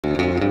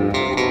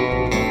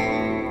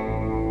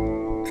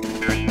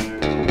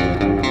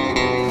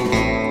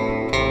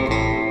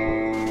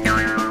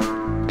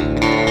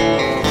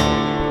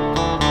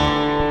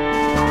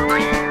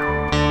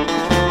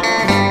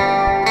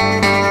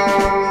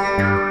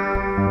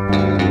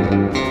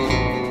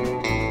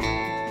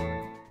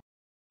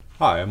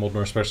Hi, I'm Old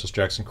Norse Specialist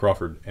Jackson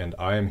Crawford, and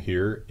I am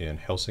here in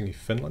Helsinki,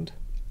 Finland,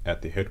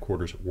 at the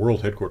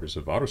world headquarters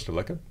of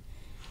Varusteleka,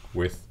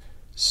 with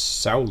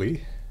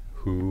Sauli,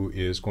 who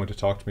is going to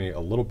talk to me a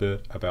little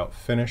bit about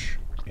Finnish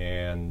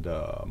and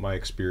my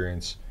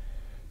experience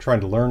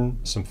trying to learn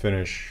some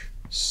Finnish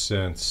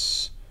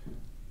since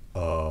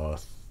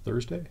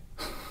Thursday?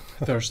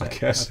 Thursday, I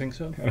guess. I think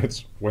so. And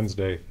it's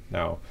Wednesday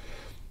now.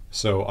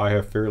 So I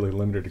have fairly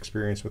limited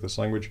experience with this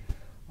language.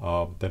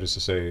 That is to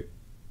say,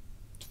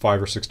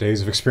 5 or 6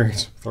 days of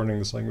experience with learning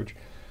this language.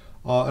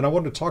 And I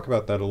wanted to talk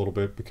about that a little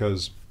bit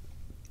because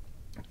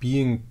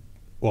being,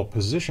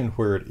 positioned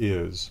where it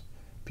is,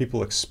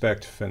 people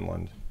expect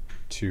Finland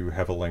to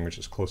have a language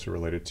that's closely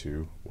related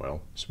to,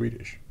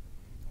 Swedish,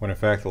 when in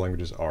fact the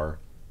languages are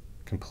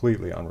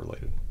completely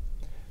unrelated.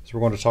 So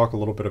we're going to talk a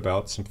little bit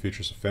about some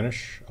features of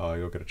Finnish.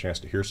 You'll get a chance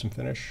to hear some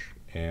Finnish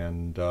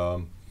and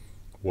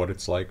what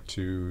it's like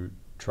to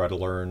try to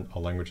learn a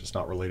language that's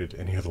not related to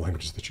any of the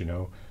languages that you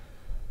know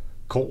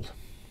cold.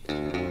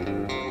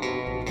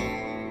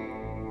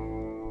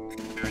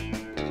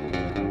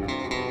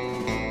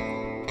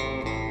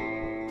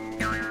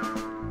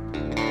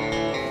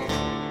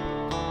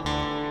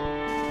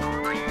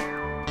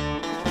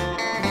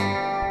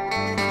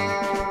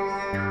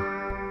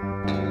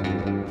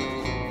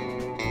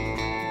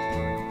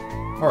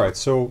 All right,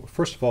 so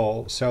first of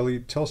all,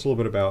 Sauli, tell us a little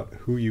bit about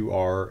who you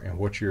are and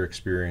what your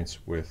experience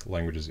with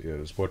languages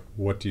is.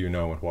 What do you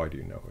know and why do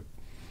you know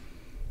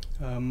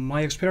it?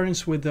 My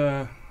experience with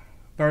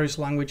various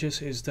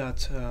languages is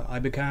that I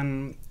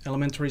began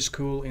elementary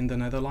school in the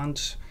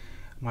Netherlands.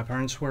 My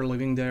parents were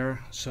living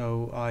there,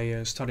 so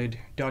I studied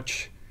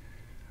Dutch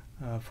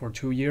for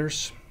 2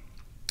 years.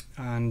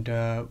 And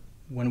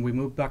when we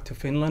moved back to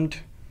Finland,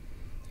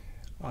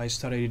 I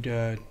studied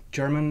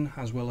German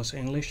as well as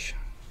English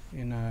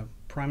in a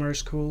primary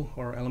school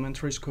or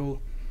elementary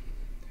school.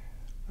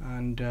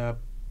 And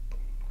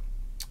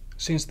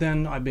since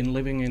then, I've been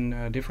living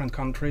in different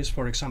countries,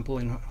 for example,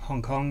 in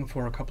Hong Kong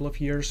for a couple of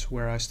years,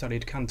 where I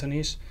studied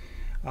Cantonese.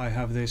 I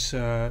have this,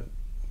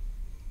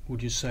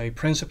 would you say,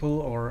 principle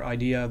or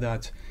idea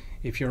that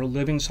if you're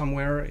living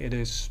somewhere, it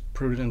is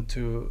prudent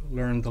to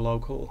learn the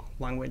local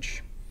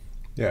language.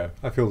 Yeah,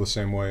 I feel the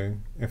same way.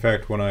 In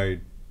fact, when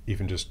I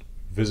even just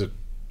visit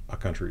a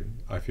country,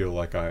 I feel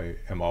like I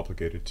am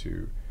obligated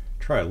to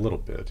try a little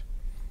bit.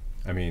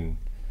 I mean,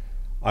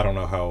 I don't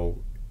know how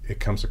it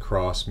comes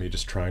across me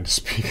just trying to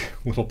speak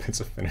little bits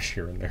of Finnish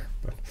here and there,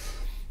 but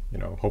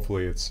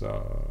hopefully it's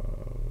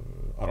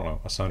I don't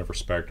know, a sign of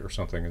respect or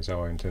something is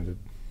how I intended.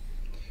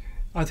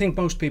 I think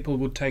most people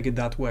would take it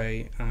that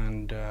way,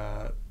 and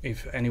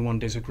if anyone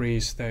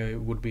disagrees, they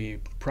would be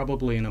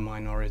probably in a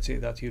minority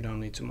that you don't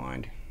need to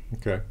mind.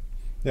 Okay.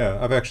 Yeah,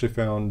 I've actually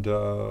found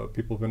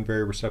people have been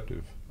very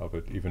receptive of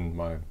it, even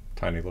my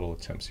tiny little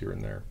attempts here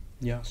and there.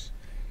 Yes.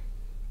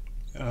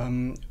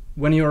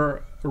 When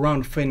you're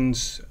around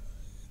Finns,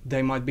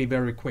 they might be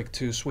very quick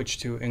to switch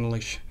to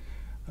English.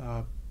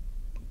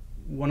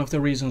 One of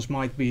the reasons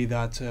might be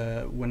that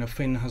when a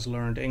Finn has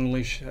learned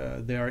English,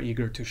 they are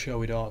eager to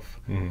show it off.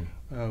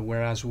 Mm-hmm.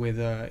 Whereas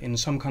in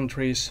some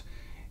countries,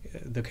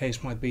 the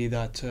case might be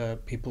that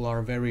people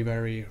are very,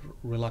 very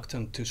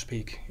reluctant to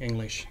speak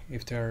English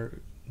if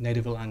their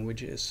native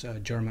language is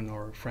German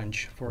or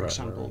French, for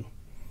example. Right.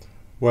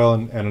 Well,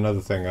 and another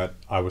thing that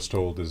I was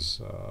told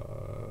is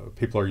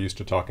people are used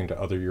to talking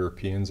to other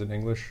Europeans in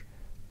English,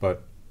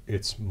 but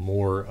it's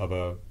more of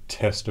a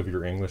test of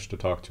your English to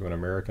talk to an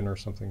American or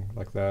something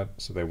like that,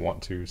 so they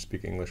want to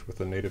speak English with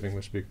a native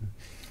English speaker.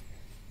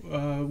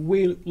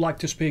 We like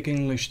to speak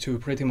English to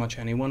pretty much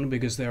anyone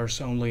because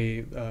there's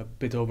only a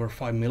bit over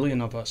 5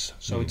 million of us,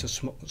 so it's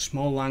a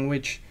small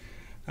language,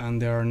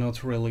 and there are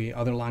not really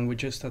other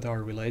languages that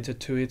are related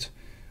to it,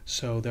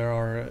 so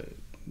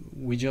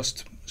we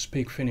just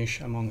speak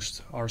Finnish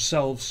amongst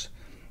ourselves,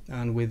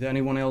 and with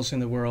anyone else in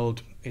the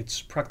world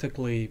it's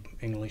practically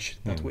English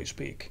that we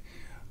speak.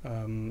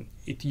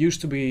 It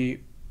used to be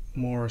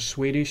more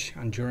Swedish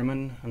and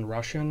German and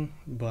Russian,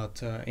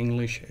 but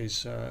English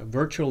is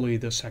virtually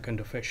the second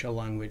official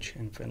language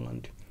in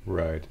Finland.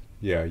 Right.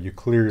 Yeah, you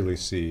clearly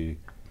see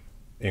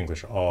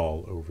English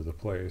all over the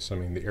place. I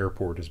mean, the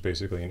airport is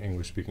basically an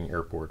English-speaking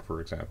airport, for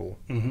example.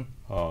 Mm-hmm.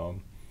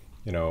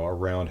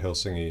 Around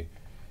Helsinki,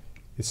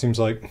 it seems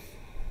like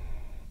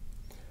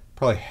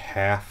probably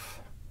half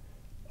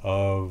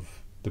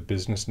of the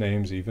business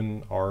names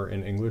even are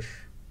in English.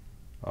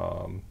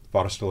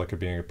 Varusteleka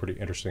being a pretty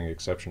interesting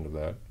exception to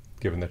that,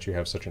 given that you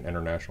have such an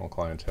international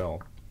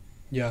clientele.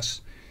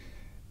 Yes,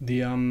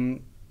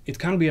 it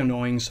can be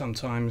annoying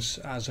sometimes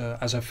as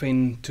a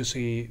Finn to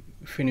see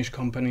Finnish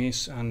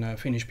companies and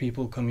Finnish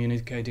people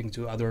communicating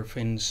to other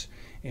Finns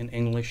in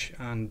English,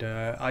 and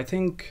I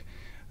think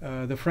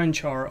the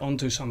French are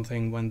onto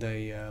something when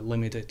they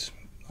limit it.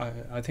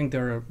 I think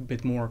they're a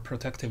bit more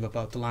protective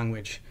about the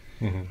language,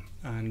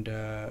 and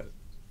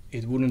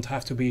it wouldn't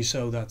have to be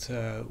so that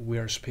we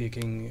are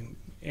speaking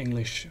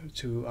English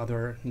to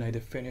other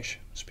native Finnish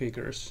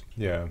speakers.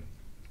 Yeah,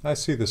 I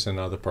see this in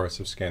other parts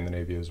of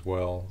Scandinavia as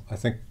well. I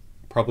think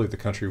probably the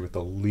country with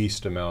the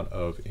least amount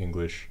of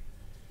English,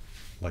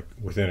 like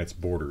within its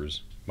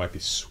borders, might be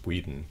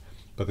Sweden,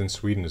 but then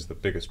Sweden is the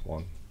biggest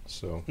one.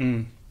 So,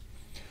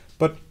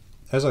 but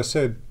as I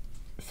said,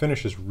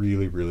 Finnish is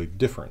really, really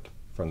different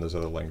from those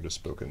other languages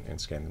spoken in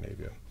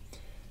Scandinavia.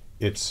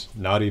 It's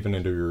not even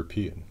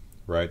Indo-European,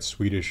 right?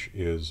 Swedish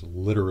is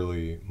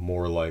literally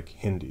more like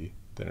Hindi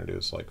than it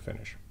is like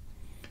Finnish.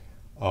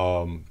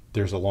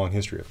 There's a long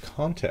history of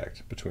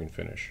contact between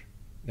Finnish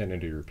and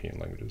Indo-European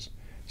languages.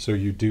 So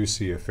you do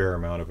see a fair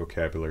amount of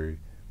vocabulary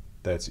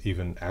that's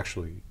even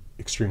actually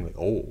extremely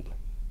old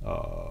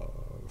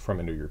from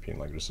Indo-European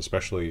languages,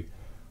 especially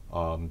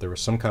there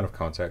was some kind of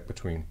contact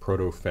between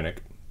Proto-Finnic,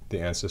 the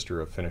ancestor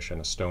of Finnish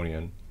and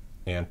Estonian,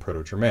 and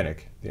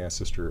Proto-Germanic, the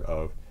ancestor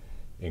of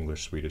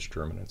English, Swedish,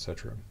 German,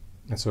 etc.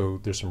 And so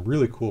there's some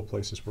really cool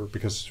places where,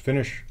 because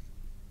Finnish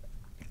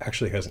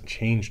actually hasn't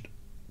changed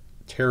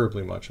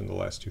terribly much in the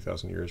last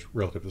 2,000 years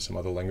relative to some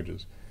other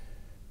languages,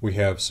 we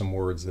have some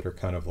words that are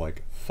kind of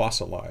like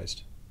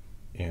fossilized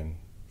in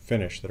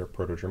Finnish that are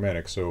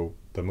Proto-Germanic. So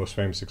the most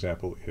famous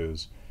example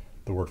is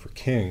the word for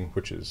king,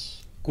 which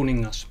is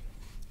kuningas.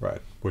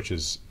 Right, which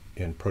is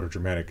in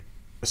Proto-Germanic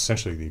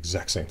essentially the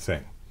exact same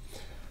thing.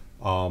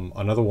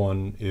 Another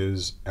one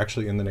is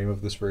actually in the name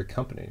of this very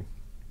company,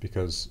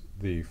 because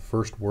the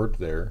first word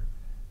there,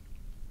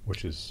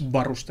 which is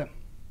varuste,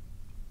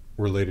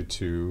 related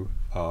to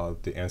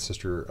the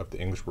ancestor of the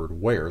English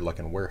word ware, like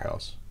in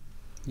warehouse.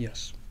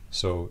 Yes.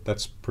 So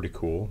that's pretty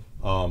cool.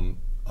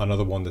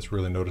 Another one that's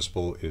really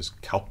noticeable is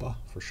kauppa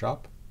for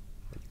shop.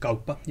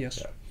 Kauppa, yes.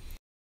 Yeah.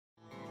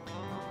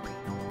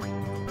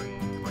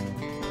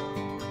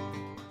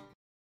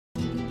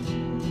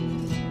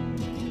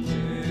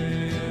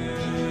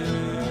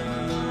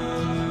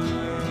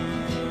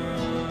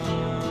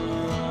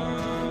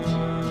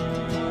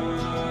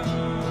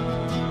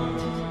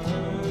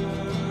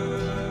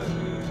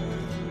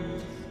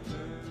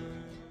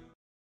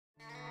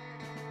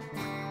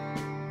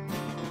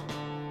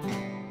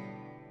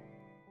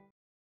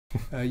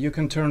 You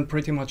can turn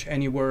pretty much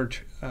any word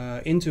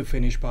into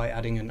Finnish by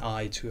adding an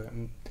I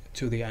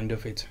to the end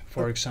of it.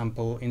 For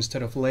example,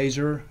 instead of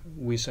laser,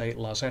 we say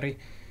laseri.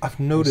 I've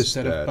noticed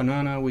Instead of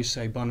banana, we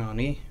say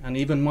banani. And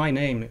even my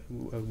name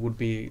would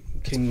be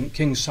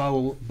King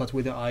Saul, but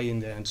with the I in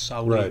the end,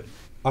 Sauli.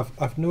 Right.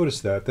 I've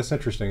noticed that. That's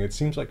interesting. It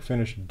seems like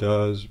Finnish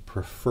does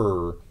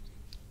prefer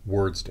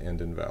words to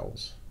end in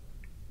vowels.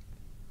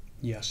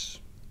 Yes.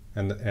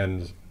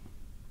 And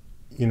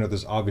you know,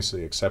 there's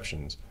obviously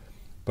exceptions,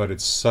 but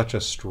it's such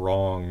a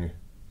strong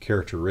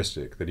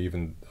characteristic that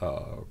even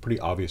pretty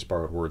obvious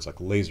borrowed words like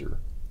laser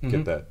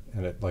get that,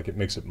 and it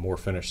makes it more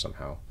Finnish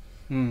somehow.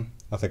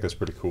 I think that's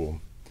pretty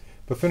cool.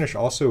 But Finnish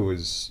also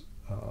is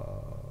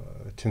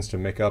tends to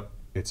make up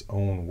its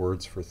own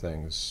words for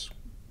things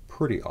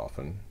pretty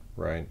often,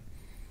 right?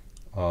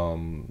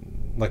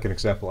 Like an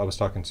example, I was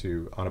talking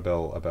to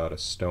Annabelle about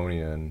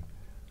Estonian,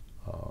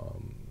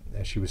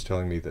 and she was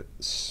telling me that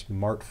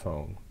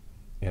smartphone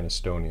in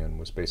Estonian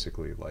was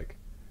basically like,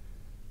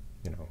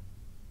 you know,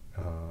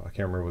 I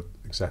can't remember what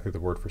exactly the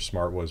word for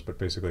smart was, but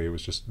basically it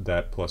was just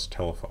that plus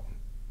telephone.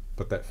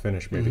 But that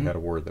Finnish maybe had a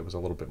word that was a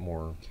little bit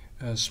more...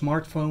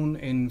 Smartphone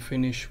in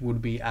Finnish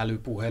would be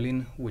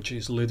älypuhelin, which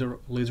is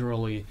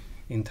literally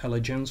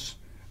intelligence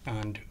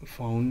and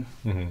phone.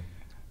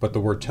 But the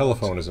word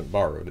telephone isn't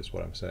borrowed, is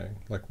what I'm saying.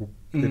 Like,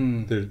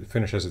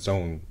 Finnish has its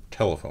own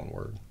telephone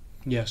word.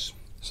 Yes.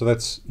 So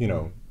that's, you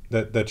know,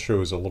 that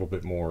shows a little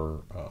bit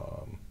more,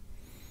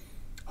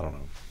 I don't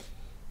know.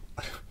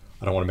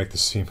 I don't want to make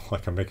this seem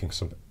like I'm making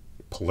some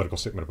political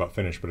statement about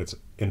Finnish, but it's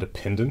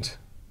independent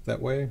that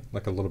way,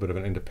 like a little bit of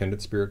an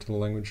independent spirit to the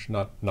language,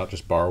 not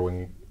just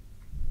borrowing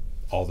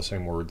all the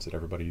same words that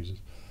everybody uses.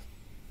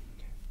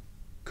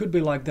 Could be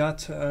like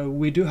that.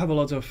 We do have a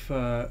lot of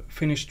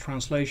Finnish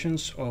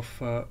translations of,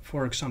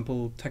 for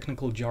example,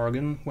 technical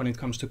jargon when it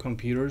comes to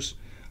computers,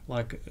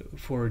 like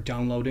for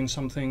downloading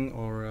something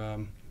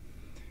or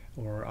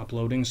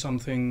uploading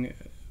something.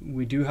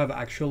 We do have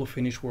actual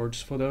Finnish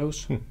words for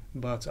those,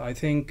 but I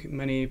think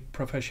many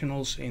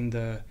professionals in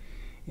the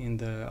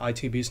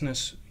IT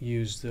business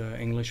use the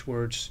English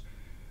words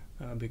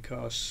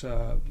because,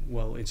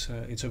 well, it's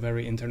a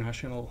very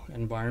international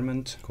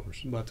environment. Of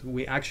course. But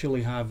we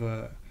actually have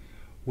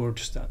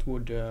words that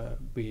would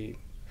be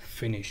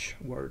Finnish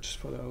words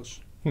for those.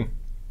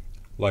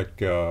 Like,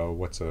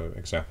 what's an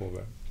example of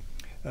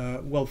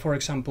that? Well, for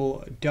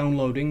example,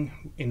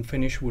 downloading in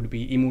Finnish would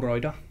be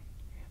imuroida.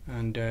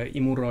 And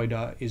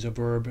imuroida is a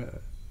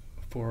verb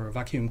for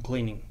vacuum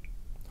cleaning.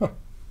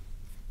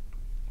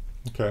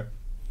 Okay.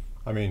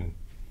 I mean,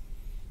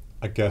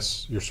 I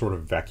guess you're sort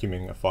of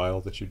vacuuming a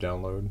file that you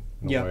download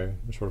in a way.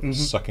 You're sort of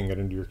sucking it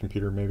into your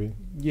computer, maybe.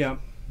 Yeah,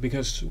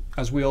 because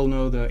as we all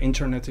know, the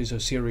internet is a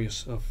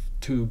series of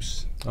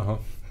tubes.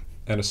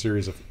 And a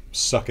series of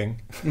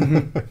sucking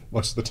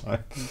most of the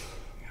time.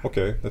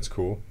 Okay, that's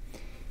cool.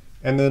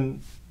 And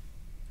then,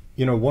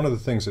 you know, one of the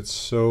things that's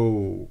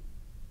so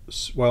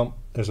Well,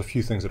 there's a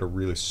few things that are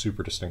really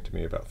super distinct to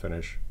me about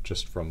Finnish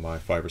just from my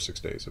 5 or 6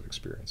 days of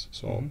experience.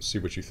 So I'll see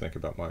what you think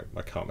about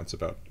my comments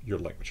about your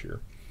language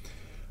here.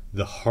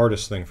 The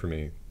hardest thing for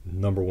me,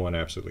 number one,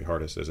 absolutely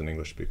hardest as an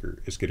English speaker,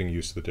 is getting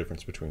used to the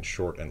difference between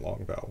short and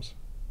long vowels.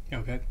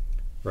 Okay.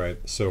 Right?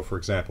 So, for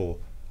example,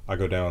 I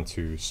go down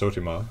to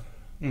Sotima,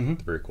 the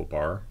very cool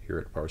bar here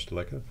at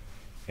Parsteleka,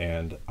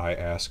 and I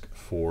ask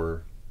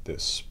for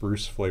this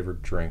spruce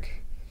flavored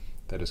drink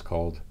that is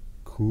called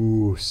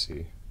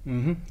kuusi.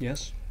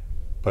 Yes.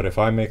 But if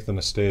I make the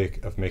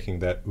mistake of making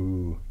that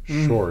oo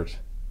short,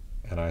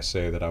 and I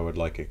say that I would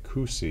like a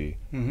kuusi,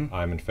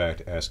 I'm in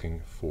fact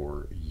asking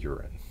for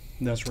urine.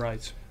 That's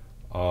right.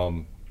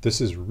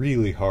 This is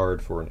really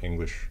hard for an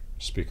English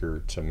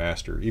speaker to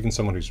master, even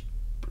someone who's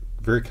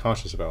very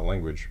conscious about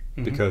language,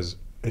 because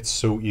it's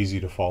so easy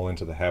to fall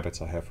into the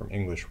habits I have from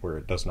English where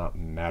it does not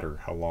matter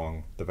how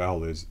long the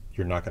vowel is,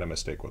 you're not going to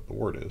mistake what the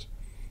word is.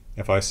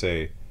 If I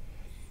say,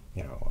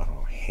 I don't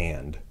know,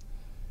 hand,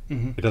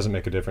 it doesn't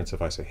make a difference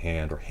if I say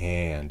hand or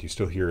hand, you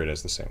still hear it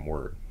as the same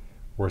word.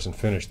 Whereas in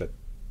Finnish, that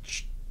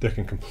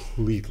can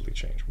completely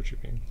change what you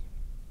mean.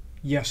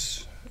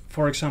 Yes.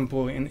 For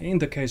example, in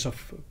the case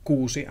of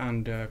kuusi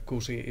and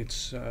kuusi,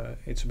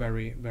 it's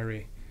very,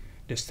 very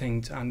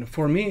distinct. And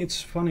for me,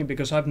 it's funny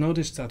because I've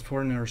noticed that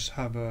foreigners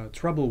have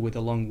trouble with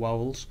the long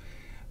vowels,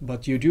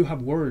 but you do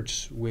have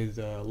words with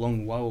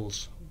long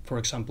vowels. For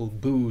example,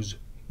 booze.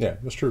 Yeah,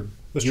 that's true.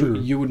 That's true.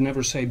 true. You would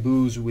never say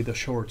booze with a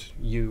short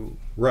U.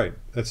 Right.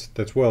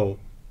 That's well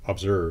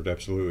observed,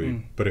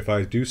 absolutely. But if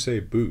I do say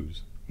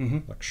booze,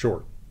 like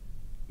short,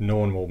 no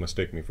one will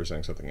mistake me for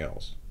saying something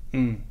else.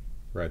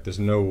 Right. There's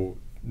no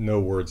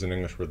words in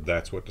English where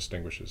that's what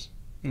distinguishes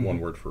one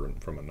word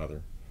from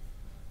another.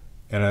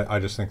 And I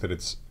just think that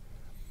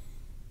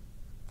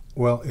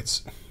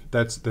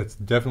that's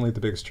definitely the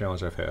biggest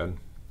challenge I've had.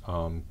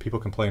 People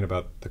complain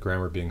about the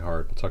grammar being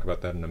hard. We'll talk about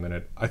that in a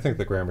minute. I think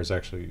the grammar is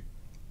actually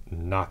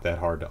not that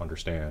hard to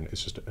understand.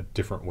 It's just a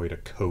different way to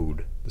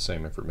code the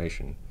same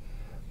information.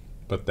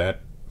 But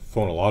that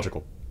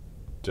phonological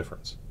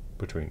difference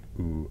between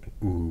oo and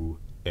ooh,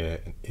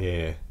 and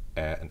a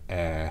and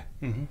a,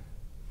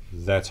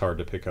 that's hard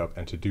to pick up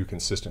and to do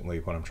consistently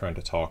when I'm trying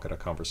to talk at a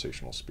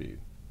conversational speed.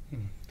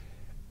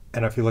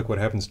 And I feel like what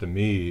happens to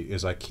me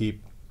is I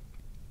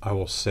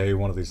will say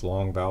one of these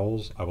long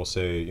vowels. I will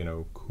say,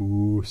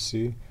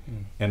 kuusi,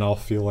 and I'll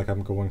feel like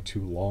I'm going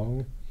too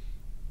long,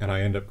 and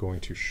I end up going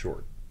too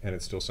short, and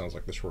it still sounds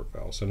like the short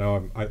vowel. So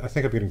now I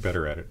think I'm getting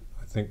better at it.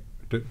 I think,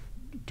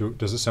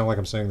 does it sound like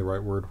I'm saying the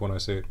right word when I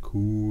say it,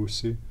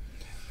 kuusi?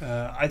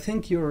 I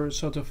think you're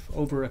sort of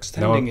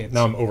overextending it.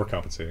 Now I'm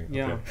overcompensating.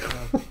 Yeah.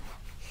 Okay.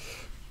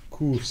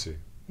 Kuusi.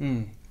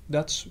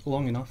 That's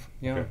long enough.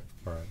 Yeah. Okay.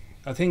 All right.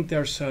 I think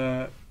there's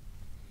a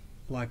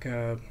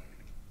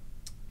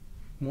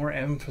more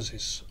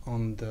emphasis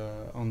on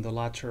the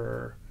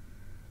latter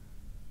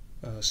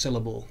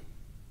syllable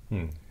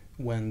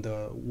when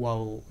the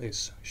vowel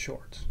is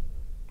short.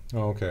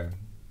 Oh, okay.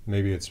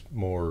 Maybe it's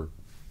more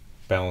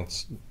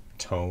balanced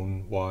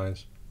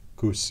tone-wise.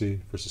 Kuusi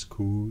versus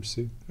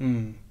kuusi.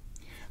 And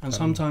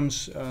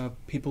sometimes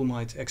people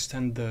might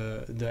extend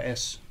the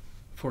S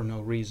for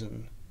no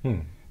reason,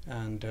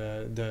 and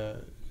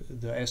the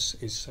S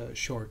is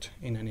short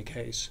in any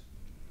case.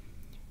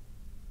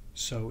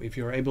 So if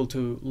you're able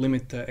to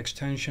limit the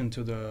extension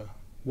to the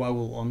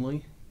vowel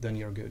only, then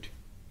you're good.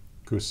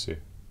 Kuusi.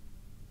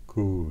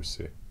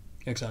 Kuusi.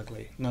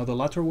 Exactly. Now the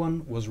latter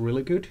one was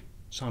really good,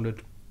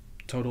 sounded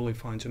totally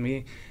fine to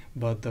me,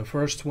 but the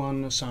first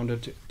one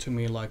sounded to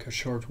me like a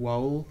short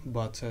vowel,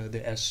 but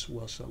the S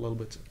was a little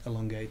bit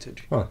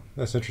elongated. Oh,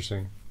 that's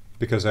interesting.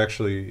 Because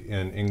actually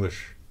in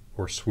English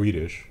or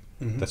Swedish,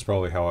 that's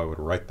probably how I would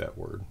write that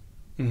word.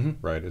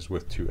 Right, is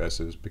with 2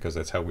 S's, because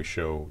that's how we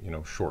show,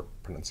 short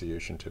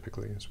pronunciation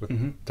typically, is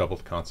with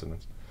doubled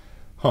consonants.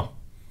 Well,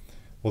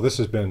 this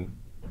has been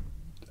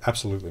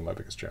absolutely my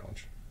biggest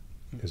challenge,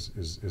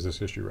 is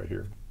this issue right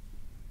here.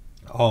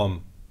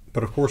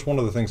 But of course, one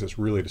of the things that's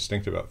really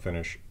distinct about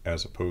Finnish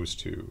as opposed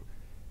to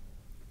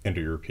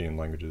Indo-European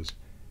languages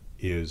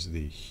is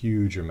the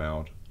huge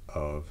amount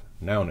of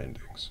noun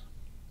endings.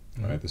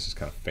 Right, this is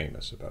kind of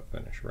famous about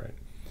Finnish, right?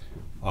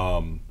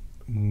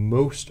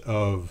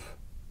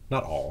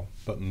 Not all,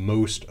 but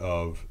most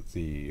of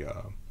the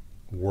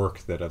work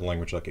that a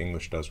language like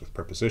English does with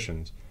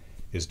prepositions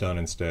is done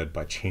instead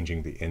by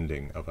changing the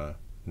ending of a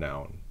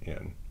noun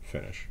in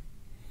Finnish.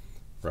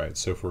 Right.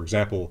 So, for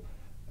example,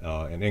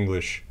 in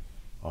English,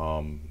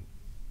 a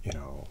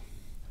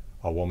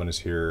woman is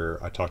here.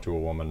 I talk to a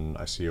woman.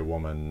 I see a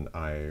woman.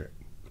 I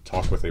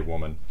talk with a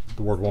woman.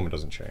 The word woman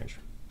doesn't change,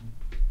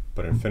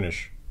 but in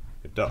Finnish,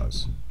 it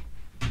does.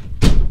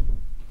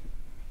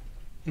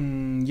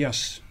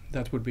 Yes.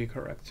 That would be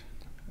correct.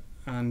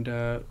 And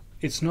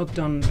it's not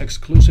done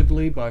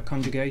exclusively by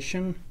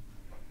conjugation,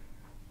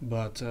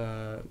 but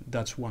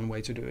that's one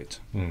way to do it.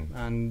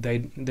 And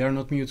they're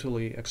not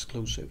mutually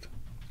exclusive.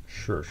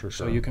 Sure.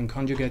 So you can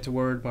conjugate a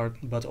word,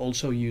 but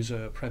also use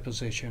a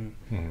preposition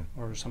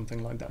or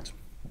something like that.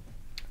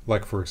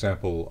 Like, for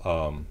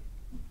example,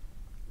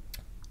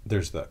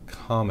 there's the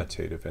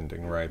comitative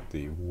ending, right?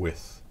 The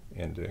with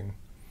ending,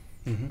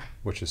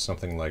 which is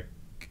something like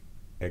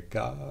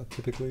ega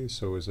typically.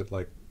 So is it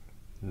like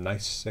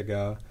nice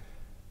ega,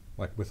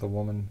 like with a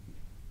woman?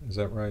 Is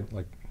that right?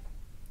 Like,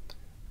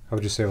 how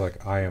would you say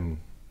like I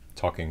am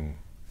talking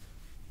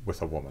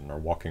with a woman or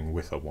walking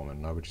with a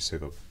woman? How would you say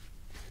the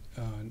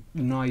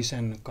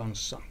naisen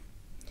kanssa.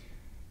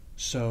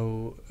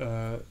 So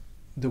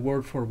the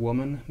word for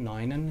woman,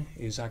 nainen,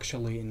 is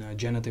actually in a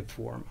genitive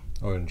form.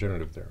 Oh, in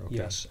genitive there. Okay.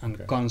 Yes, and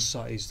okay.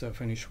 kanssa is the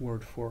Finnish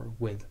word for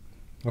with.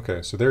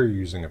 Okay, so there you're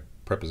using a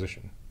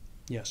preposition.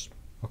 Yes.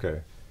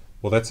 Okay.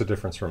 Well, that's a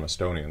difference from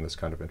Estonian. That's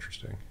kind of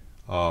interesting.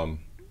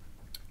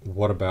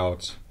 What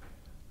about,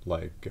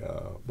 like,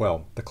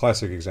 well, the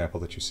classic example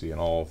that you see in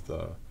all of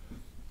the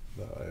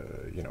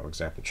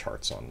example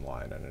charts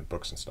online and in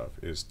books and stuff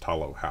is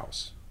talo,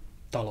 house.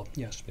 Talo,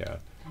 yes. Yeah.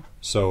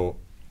 So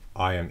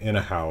I am in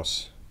a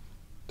house.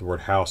 The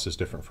word house is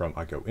different from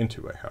I go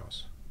into a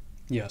house.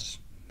 Yes.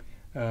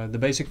 The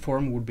basic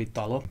form would be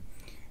talo,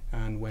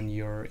 and when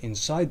you're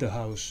inside the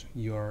house,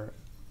 you're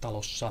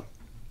talossa.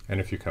 And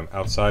if you come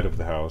outside of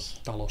the house,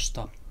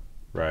 talosta.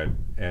 Right.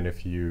 And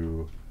if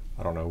you,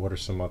 I don't know, what are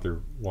some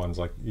other ones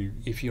like you?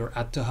 If you're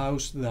at the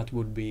house, that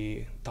would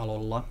be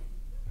talolla.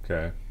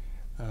 Okay.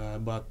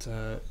 But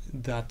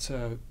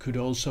that could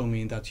also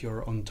mean that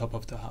you're on top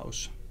of the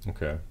house.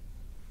 Okay.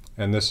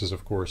 And this is,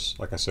 of course,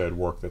 like I said,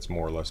 work that's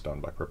more or less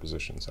done by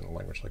prepositions in a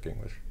language like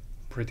English.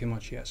 Pretty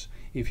much, yes.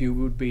 If you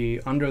would be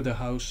under the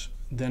house,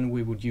 then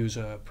we would use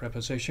a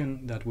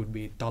preposition that would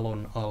be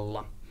talon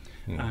alla.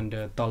 And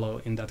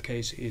talo in that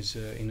case is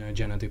in a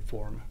genitive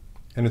form.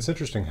 And it's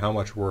interesting how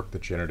much work the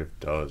genitive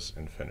does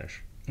in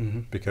Finnish.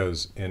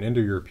 Because in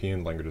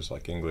Indo-European languages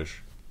like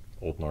English,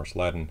 Old Norse,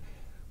 Latin,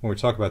 when we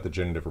talk about the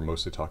genitive, we're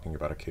mostly talking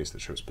about a case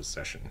that shows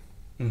possession.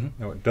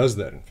 Now, it does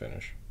that in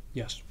Finnish.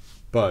 Yes.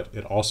 But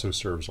it also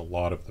serves a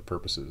lot of the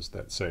purposes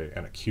that, say,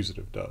 an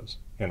accusative does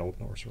in Old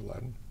Norse or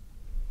Latin,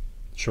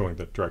 showing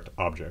the direct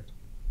object.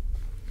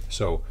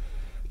 So,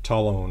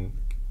 talon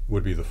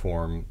would be the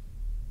form,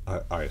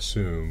 I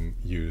assume,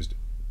 used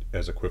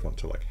as equivalent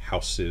to like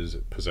houses,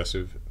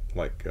 possessive,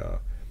 like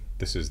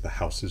this is the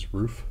house's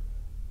roof.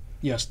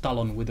 Yes,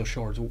 talon with a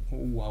short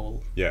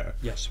vowel. Yeah.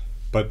 Yes.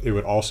 But it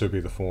would also be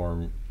the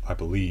form, I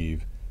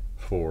believe,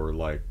 for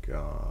like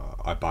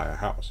I buy a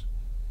house.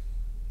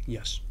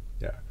 Yes.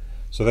 Yeah.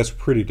 So that's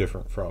pretty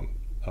different from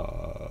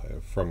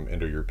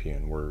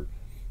Indo-European, where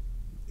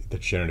the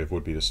genitive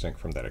would be distinct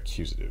from that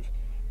accusative.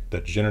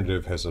 The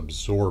genitive has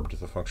absorbed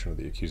the function of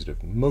the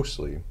accusative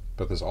mostly,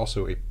 but there's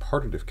also a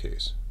partitive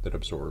case that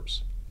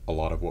absorbs a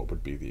lot of what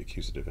would be the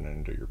accusative in an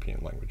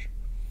Indo-European language,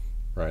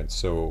 right?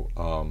 So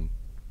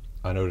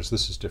I notice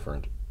this is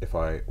different if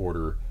I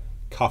order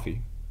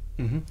coffee,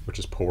 which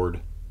is poured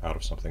out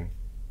of something,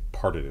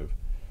 partitive,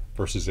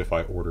 versus if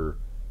I order,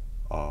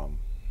 a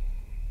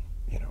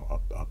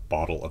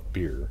bottle of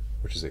beer,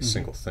 which is a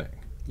single thing,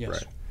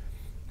 right?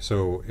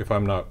 So if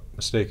I'm not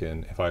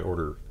mistaken, if I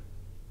order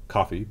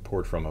coffee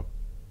poured from a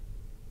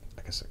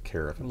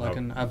carafe, like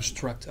an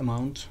abstract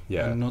amount,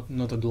 yeah, and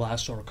not a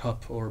glass or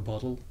cup or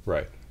bottle,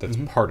 right? That's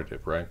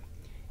partitive, right?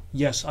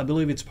 Yes, I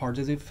believe it's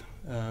partitive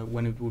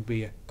when it would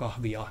be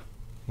kahvia,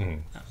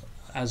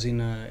 as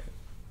in a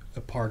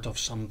part of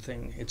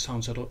something. It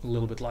sounds a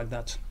little bit like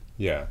that.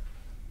 Yeah,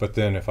 but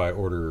then if I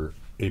order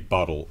a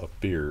bottle of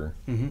beer,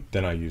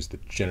 then I use the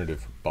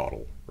genitive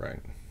bottle, right?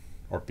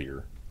 Or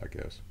beer, I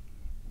guess.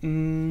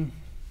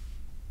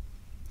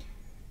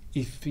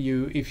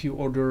 If you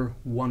order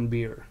one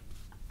beer,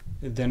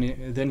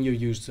 then you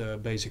use the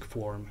basic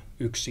form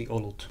yksi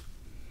olut.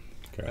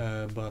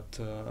 Okay. But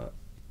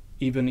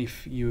even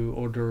if you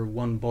order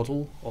one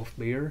bottle of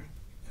beer,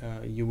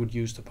 you would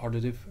use the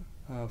partitive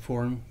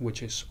form,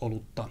 which is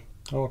olutta.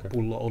 Oh, okay.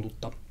 Pullo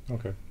olutta.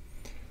 Okay.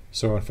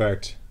 So in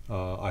fact,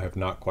 I have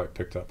not quite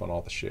picked up on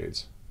all the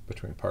shades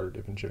between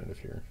partitive and genitive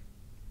here.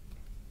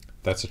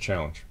 That's a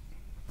challenge.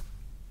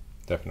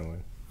 Definitely.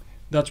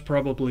 That's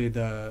probably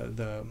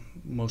the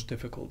most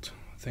difficult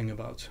thing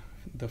about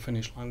the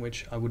Finnish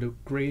language, I would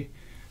agree.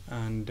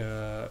 And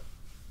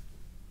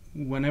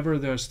whenever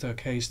there's the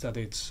case that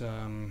it's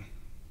a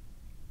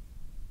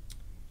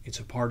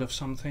part of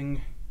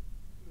something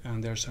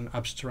and there's an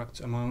abstract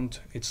amount,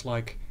 it's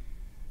like,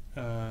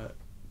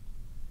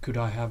 could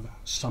I have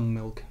some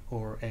milk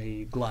or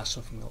a glass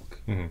of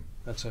milk?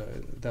 That's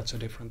a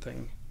different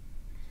thing.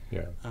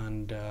 Yeah.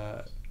 And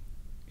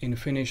in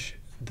Finnish,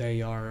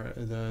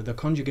 the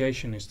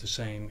conjugation is the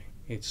same.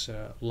 It's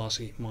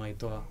lasi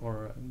maitoa,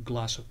 or a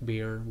glass of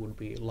beer would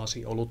be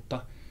lasi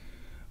olutta,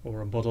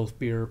 or a bottle of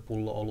beer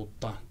pullo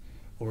olutta,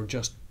 or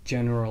just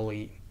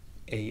generally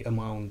a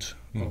amount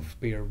of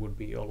beer would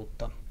be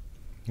olutta.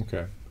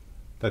 Okay.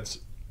 It's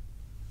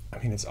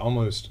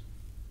almost,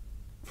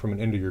 from an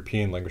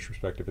Indo-European language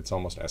perspective, it's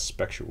almost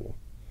aspectual,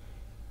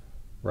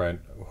 right?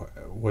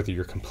 Whether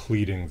you're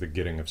completing the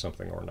getting of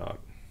something or not.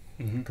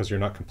 Because you're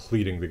not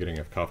completing the getting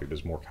of coffee,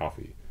 there's more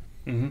coffee.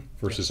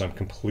 Versus I'm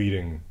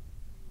completing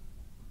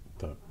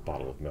the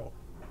bottle of milk.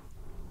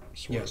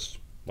 Yes.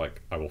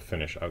 like I will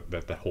finish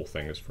that the whole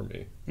thing is for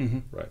me. Mm-hmm.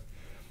 Right.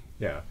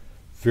 Yeah.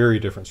 Very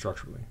different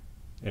structurally,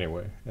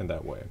 anyway, in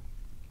that way.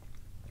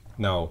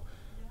 Now,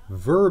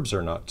 verbs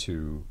are not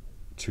too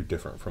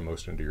different from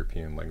most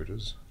Indo-European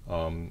languages.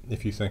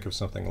 If you think of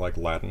something like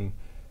Latin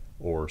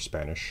or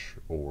Spanish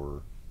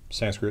or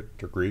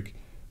Sanskrit or Greek,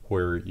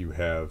 where you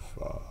have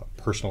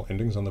personal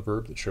endings on the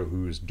verb that show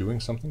who is doing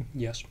something.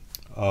 Yes.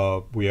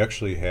 We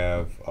actually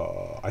have,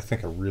 I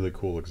think, a really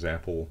cool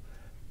example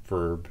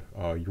verb.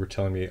 You were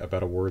telling me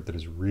about a word that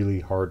is really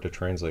hard to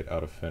translate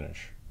out of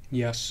Finnish.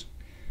 Yes.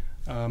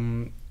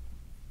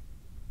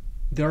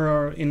 There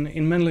are,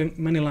 in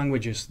many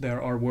languages,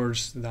 there are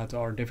words that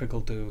are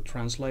difficult to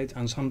translate,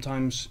 and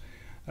sometimes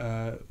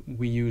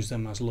we use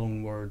them as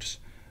loan words.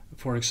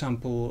 For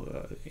example,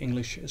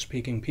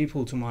 English-speaking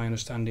people, to my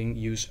understanding,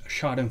 use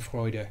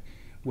Schadenfreude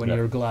when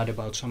you're glad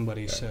about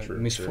somebody's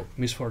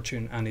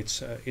misfortune, and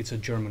it's a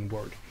German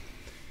word.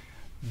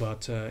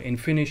 But in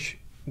Finnish,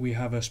 we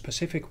have a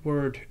specific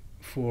word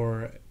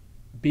for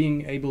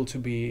being able to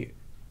be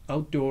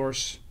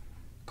outdoors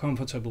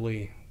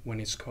comfortably when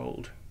it's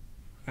cold,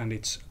 and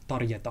it's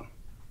tarjeta.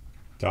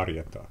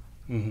 Tarjeta.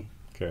 Mm-hmm.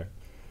 Okay.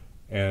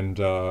 And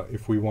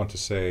if we want to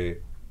say,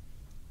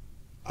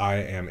 I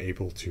am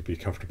able to be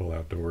comfortable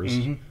outdoors,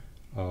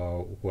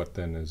 what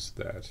then is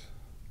that?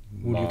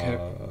 Would you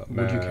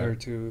care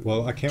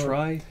to I can't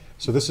try?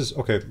 So this is,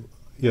 okay,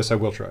 yes, I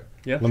will try.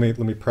 Yeah. Let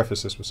me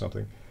preface this with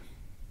something.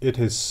 It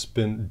has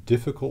been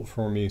difficult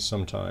for me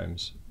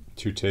sometimes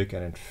to take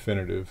an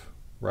infinitive,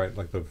 right,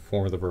 like the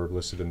form of the verb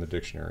listed in the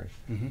dictionary,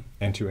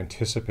 and to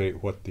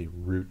anticipate what the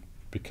root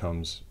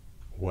becomes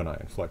when I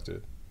inflect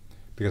it.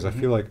 Because I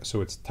feel like,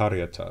 so it's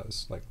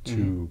tarjetas, like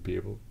to be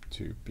able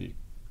to be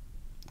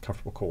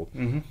comfortable cold.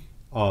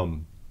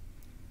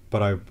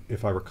 But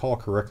if I recall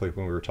correctly,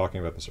 when we were talking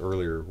about this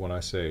earlier, when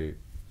I say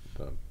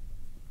the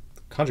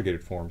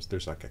conjugated forms,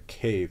 there's like a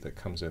K that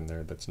comes in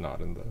there that's not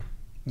in the...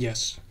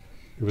 Yes.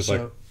 It was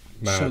so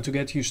to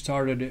get you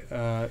started,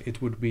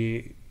 it would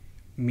be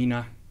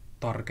minä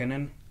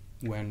tarkenen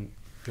when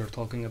you're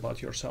talking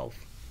about yourself.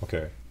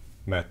 Okay.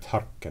 Mä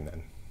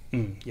tarkenen.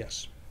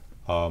 Yes.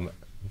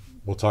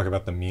 We'll talk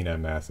about the minä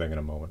mä thing in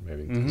a moment,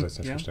 maybe, because that's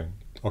interesting.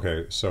 Yeah.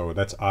 Okay, so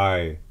that's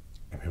I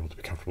am able to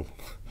be comfortable.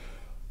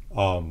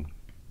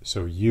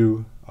 So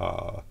you,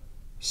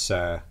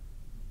 sä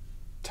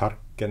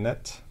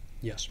tarkenet.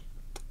 Yes.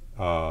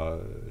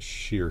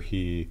 She or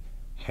he,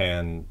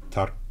 hän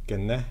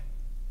tarkene.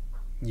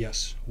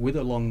 Yes, with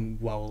a long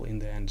vowel in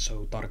the end,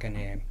 so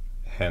tarkenee.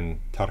 Hän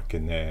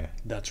tarkenee.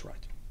 That's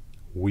right.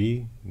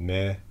 We,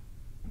 me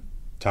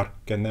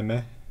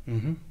tarkenemme.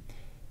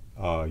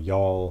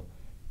 Y'all,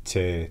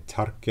 te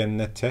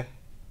tarkenete.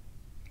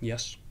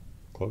 Yes.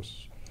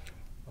 Close.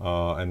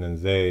 And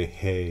then they,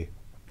 he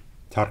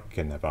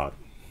tarkenevat.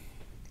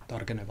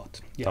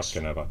 Tarkenevat. Yes.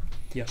 Tarkenevat.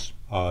 Yes.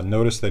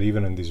 Notice that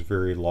even in these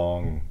very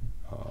long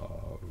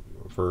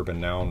verb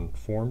and noun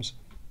forms,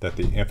 that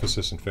the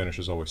emphasis in Finnish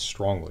is always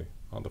strongly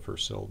on the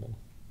first syllable.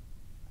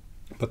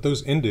 But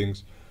those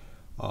endings,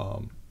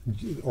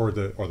 or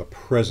the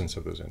presence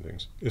of those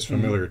endings, is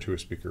familiar to a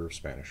speaker of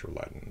Spanish or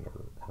Latin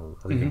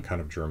or even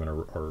kind of German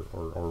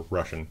or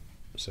Russian,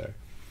 say.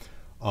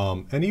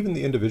 And even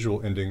the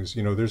individual endings,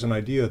 there's an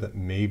idea that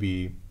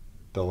maybe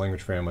the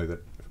language family that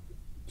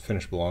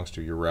Finnish belongs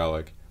to,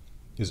 Uralic,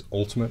 is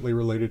ultimately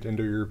related to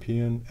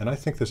Indo-European, and I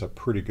think there's a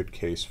pretty good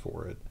case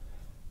for it.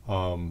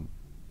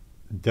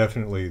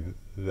 Definitely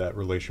that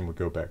relation would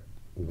go back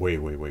way,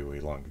 way, way, way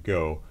long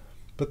ago,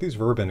 but these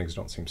verb endings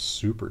don't seem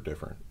super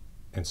different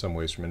in some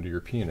ways from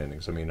Indo-European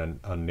endings. I mean,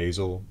 a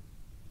nasal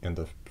in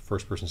the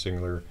first person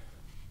singular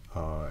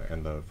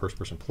and the first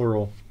person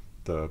plural,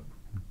 the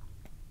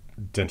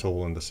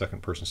dental in the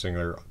second person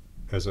singular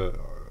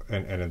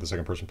and in the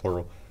second person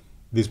plural,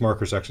 these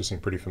markers actually seem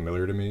pretty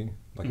familiar to me.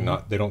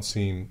 Like they don't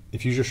seem,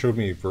 if you just showed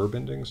me verb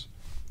endings,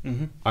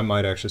 I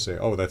might actually say,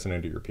 oh, that's an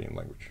Indo-European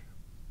language.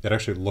 It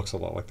actually looks a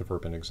lot like the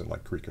verb endings in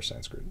like Greek or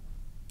Sanskrit.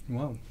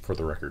 Wow. For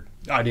the record.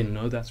 I didn't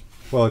know that.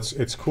 Well,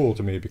 it's cool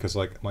to me because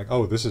I'm like,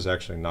 oh, this is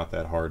actually not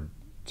that hard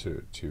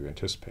to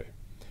anticipate.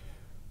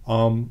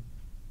 Now,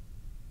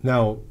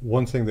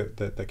 one thing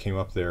that came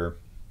up there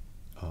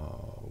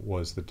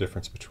was the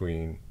difference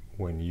between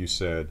when you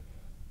said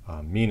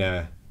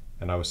minä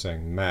and I was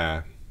saying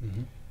mä.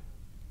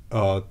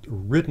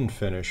 Written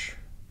Finnish,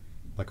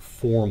 like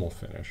formal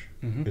Finnish,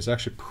 is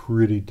actually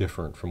pretty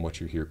different from what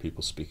you hear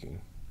people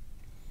speaking.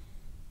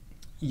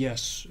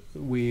 Yes,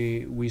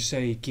 we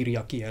say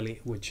kirjakieli,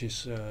 which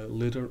is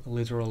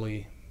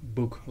literally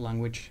book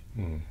language,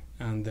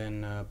 and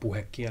then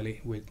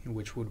puhekieli,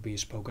 which would be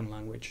spoken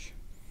language,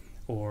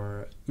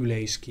 or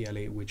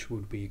yleiskieli, which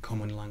would be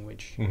common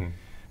language.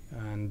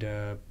 And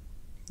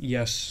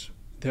yes,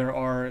 there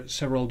are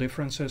several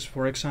differences.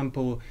 For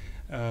example,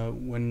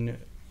 when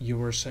you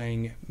were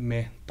saying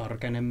me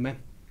tarkenemme,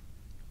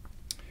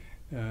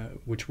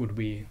 which would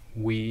be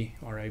we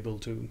are able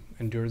to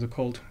endure the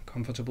cold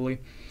comfortably,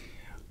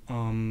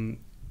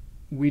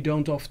 we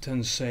don't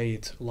often say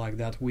it like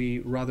that. We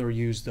rather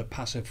use the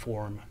passive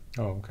form.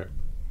 Oh, okay.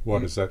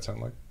 What does that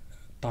sound like?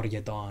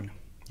 tarjetaan.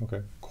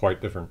 Okay,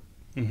 quite different,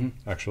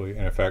 actually,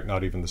 and in fact,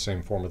 not even the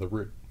same form of the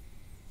root.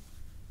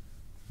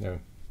 Yeah.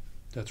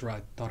 That's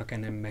right.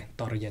 Tarkenemme,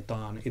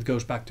 tarjetaan. It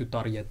goes back to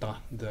tarjeta,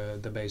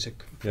 the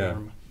basic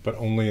form. Yeah, but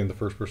only in the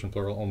first person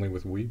plural, only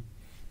with we.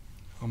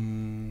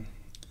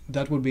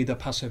 That would be the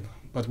passive,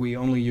 but we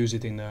only use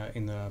it in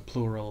the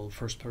plural,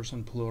 first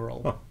person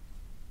plural.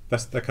 Huh.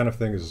 That kind of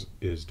thing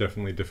is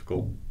definitely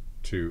difficult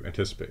to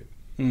anticipate,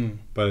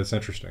 but it's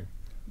interesting.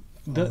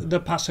 The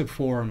passive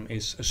form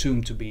is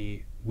assumed to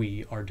be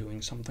we are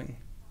doing something,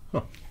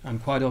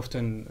 and quite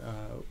often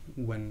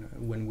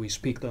when we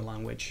speak the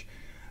language,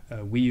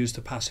 we use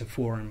the passive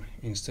form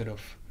instead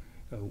of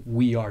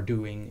we are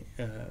doing.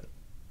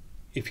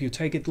 If you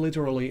take it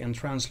literally and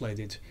translate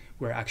it,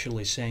 we're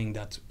actually saying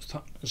that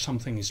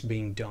something is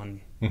being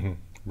done.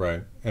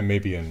 Right, and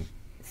maybe in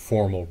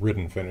formal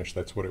written Finnish,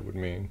 that's what it would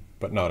mean,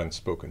 but not in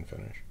spoken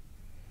Finnish.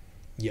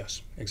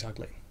 Yes,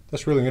 exactly.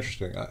 That's really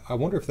interesting. I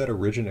wonder if that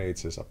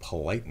originates as a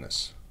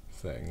politeness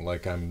thing.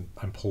 Like I'm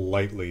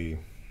politely,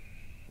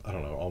 I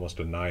don't know, almost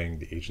denying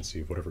the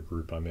agency of whatever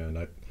group I'm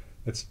in.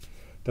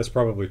 That's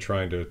probably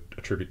trying to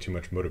attribute too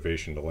much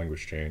motivation to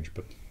language change.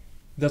 But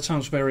that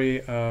sounds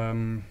very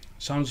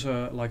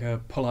like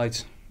a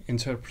polite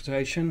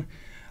interpretation.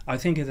 I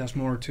think it has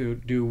more to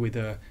do with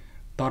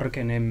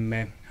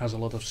tarkenemme has a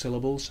lot of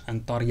syllables,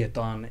 and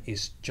tarjetaan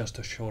is just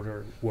a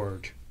shorter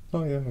word.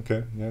 Oh yeah,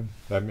 okay, yeah,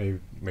 that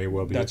may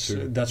well be it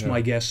too. That's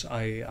my guess.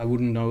 I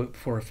wouldn't know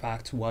for a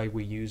fact why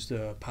we use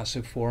the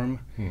passive form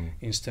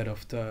instead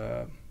of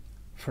the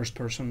first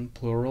person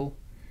plural,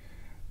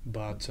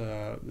 but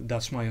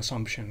that's my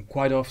assumption.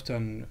 Quite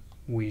often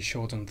we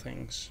shorten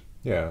things.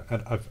 Yeah,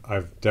 and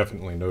I've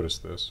definitely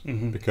noticed this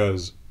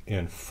because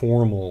in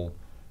formal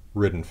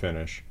written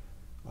Finnish,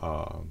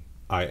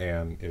 I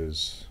am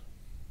is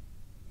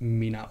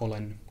minä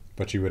olen.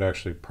 But you would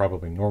actually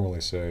probably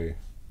normally say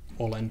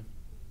olen.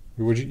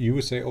 You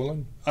would say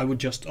olen? I would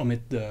just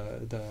omit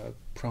the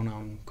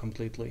pronoun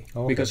completely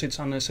because it's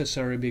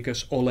unnecessary,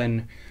 because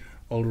olen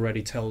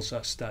already tells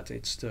us that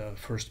it's the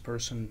first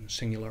person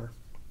singular.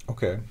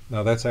 Okay,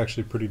 now that's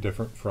actually pretty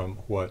different from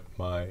what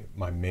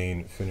my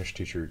main Finnish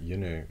teacher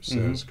Yinu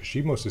says, because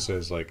she mostly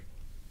says like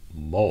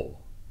mo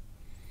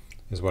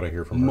is what I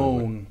hear from her.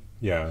 Moan.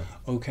 Yeah.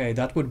 Okay,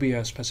 that would be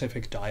a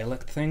specific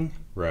dialect thing.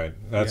 Right.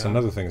 That's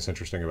another thing that's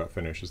interesting about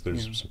Finnish is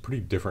there's some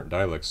pretty different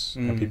dialects,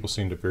 and people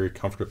seem to very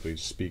comfortably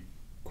speak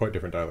quite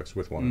different dialects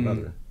with one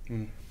another.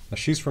 Now,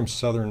 she's from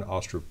southern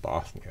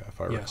Ostrobothnia,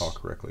 if I recall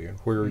correctly. And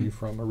where are you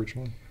from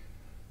originally?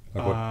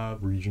 Like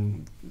what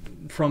region?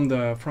 From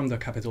the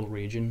capital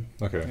region.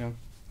 Okay. Yeah.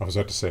 I was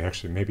about to say,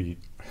 actually, maybe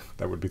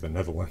that would be the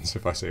Netherlands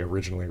if I say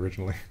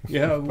originally.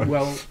 Yeah,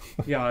 well,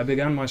 I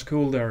began my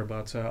school there,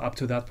 but up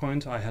to that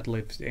point I had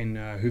lived in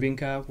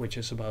Hyvinkää, which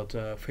is about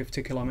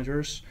 50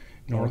 kilometers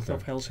north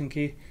of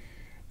Helsinki.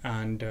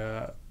 And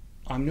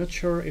I'm not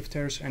sure if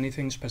there's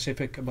anything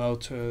specific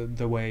about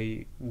the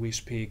way we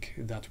speak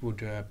that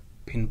would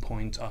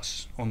pinpoint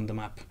us on the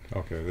map.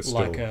 Okay, that's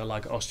like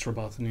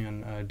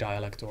Ostrobothnian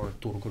dialect or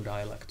Turku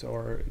dialect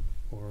or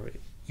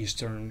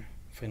Eastern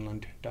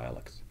Finland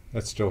dialect.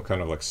 That's still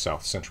kind of like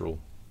South Central,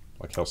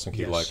 like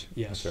Helsinki-like.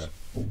 Yes. Okay.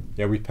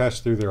 Yeah, we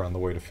passed through there on the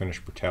way to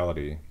Finnish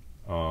brutality,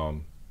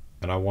 and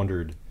I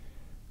wondered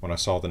when I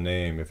saw the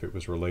name if it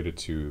was related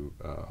to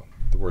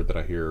the word that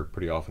I hear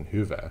pretty often,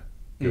 hyvä,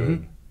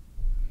 good.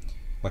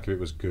 Like if it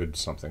was good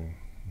something.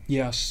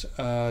 Yes,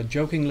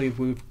 jokingly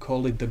we've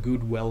called it the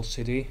good well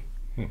city,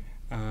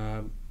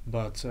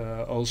 but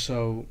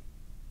also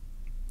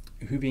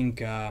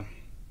Hyvinkää.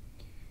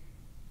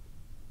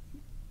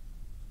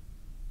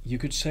 You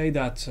could say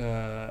that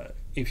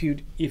if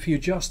you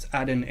just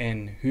add an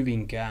N,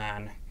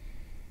 Hyvinkään,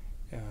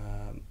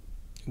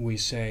 we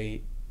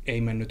say ei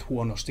mennyt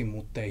huonosti,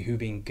 muttei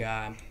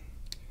Hyvinkää,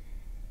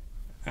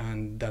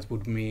 and that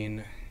would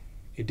mean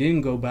it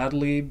didn't go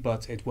badly,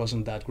 but it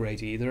wasn't that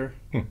great either.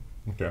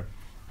 Okay.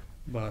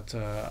 But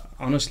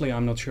honestly,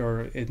 I'm not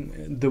sure.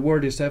 The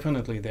word is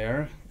definitely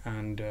there,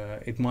 and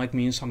it might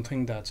mean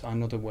something that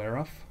I'm not aware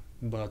of.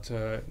 But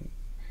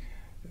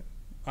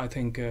I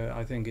think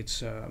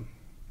it's.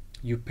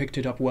 You picked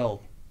it up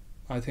well.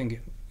 I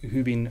think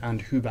hyvin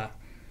and hyvä,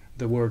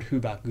 the word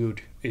hyvä,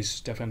 good,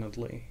 is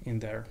definitely in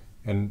there.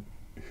 And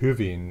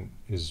hyvin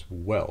is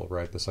well,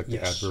 right? That's like the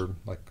adverb,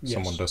 like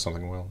someone does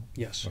something well.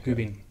 Yes,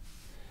 hyvin.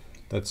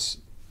 This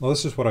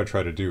is what I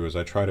try to do, is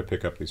I try to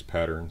pick up these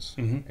patterns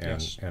and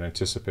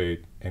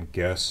anticipate and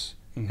guess,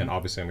 and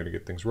obviously I'm going to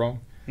get things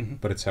wrong,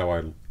 but it's how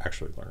I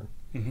actually learn.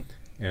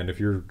 And if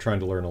you're trying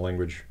to learn a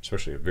language,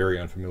 especially a very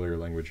unfamiliar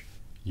language,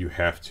 you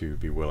have to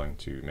be willing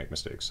to make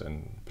mistakes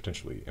and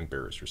potentially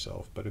embarrass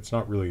yourself. But it's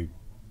not really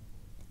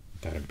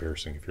that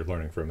embarrassing if you're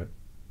learning from it,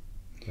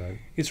 right?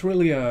 It's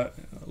really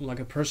like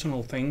a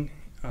personal thing,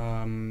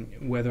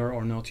 whether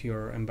or not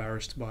you're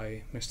embarrassed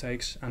by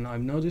mistakes. And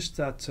I've noticed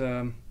that.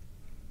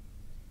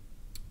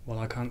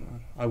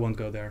 I won't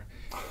go there.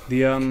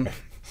 The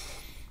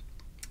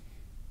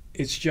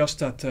It's just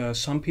that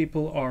some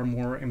people are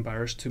more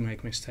embarrassed to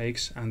make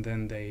mistakes, and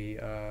then they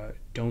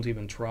don't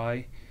even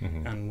try.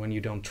 Mm-hmm. And when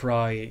you don't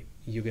try,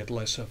 you get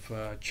less of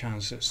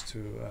chances to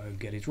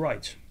get it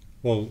right.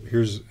 Well,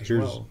 here's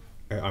well.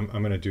 I'm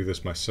going to do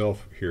this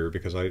myself here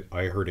because I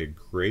heard a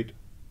great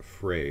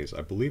phrase.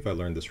 I believe I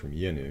learned this from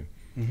Yenu,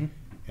 Mm-hmm.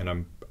 and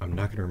I'm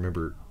not going to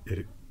remember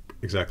it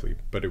exactly,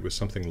 but it was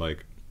something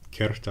like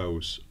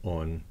kertaus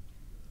on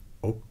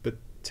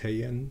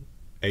opettajan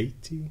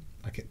äiti.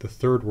 The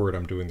third word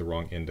I'm doing the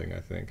wrong ending, I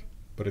think,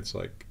 but it's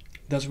like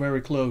That's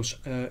very close.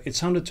 It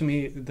sounded to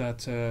me that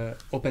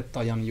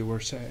opettajan, you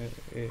were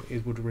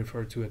it would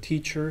refer to a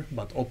teacher,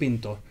 but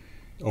opinto.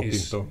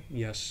 opinto.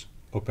 Yes.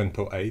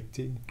 Opinto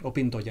äiti.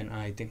 Opintojen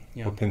äiti.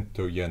 Yeah.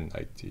 Opintojen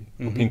äiti.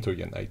 Mhm.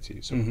 Opintojen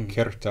äiti. So Mhm.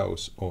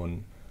 kertaus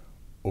on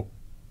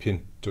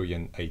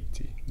opintojen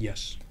äiti.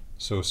 Yes.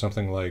 So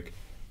something like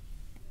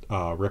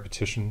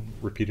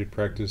repeated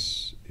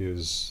practice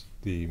is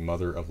the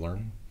mother of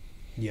learning.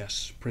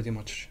 Yes, pretty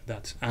much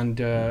that. And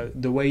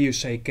the way you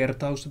say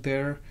kertaus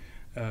there,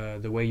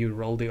 the way you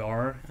roll the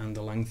R and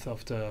the length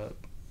of the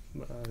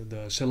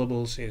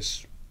syllables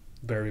is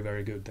very,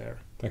 very good there.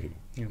 Thank you.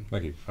 Yeah.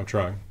 Thank you. I'm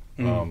trying.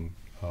 Mm.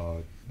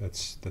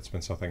 That's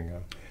been something.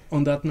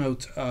 On that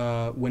note,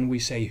 when we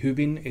say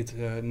hyvin, it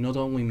not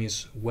only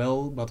means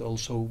well, but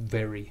also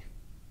very.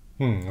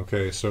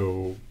 Okay,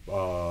 so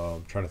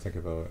I'm trying to think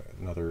of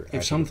another.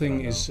 If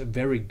something is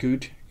very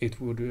good, it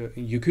would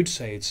you could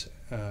say it's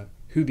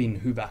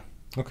hyvin hyvä.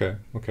 Okay.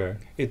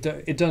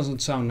 It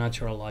doesn't sound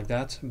natural like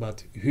that,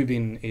 but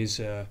hyvin is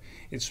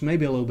it's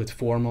maybe a little bit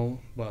formal,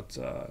 but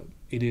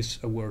it is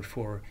a word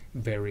for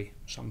very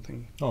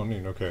something. Oh,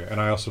 neat. Okay,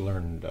 and I also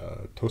learned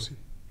tosi.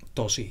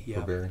 Tosi, yeah,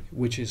 For very.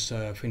 which is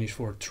Finnish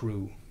for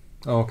true.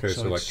 Oh, okay.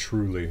 So So like it's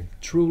truly.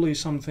 Truly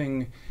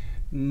something,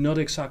 not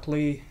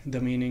exactly the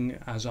meaning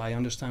as I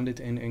understand it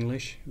in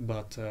English,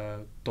 but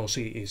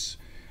tosi is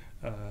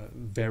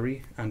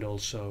very and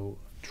also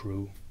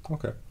true.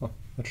 Okay. Oh,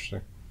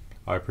 interesting.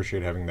 I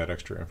appreciate having that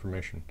extra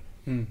information.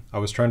 Mm. I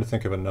was trying to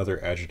think of another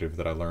adjective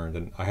that I learned,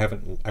 and I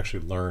haven't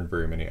actually learned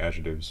very many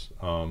adjectives.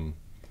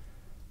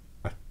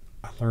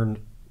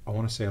 I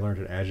want to say I learned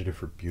an adjective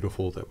for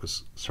beautiful that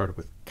was started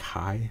with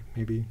kai,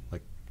 maybe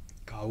like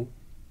Kau.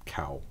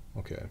 cow.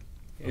 Okay.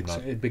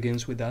 It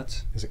begins with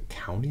that. Is it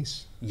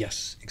counties?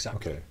 Yes,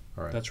 exactly. Okay.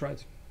 All right. That's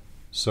right.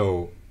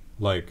 So,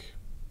 like,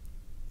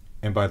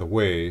 and by the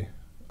way,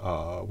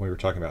 when we were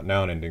talking about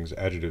noun endings,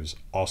 adjectives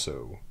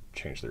also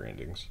change their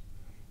endings,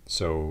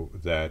 so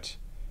that,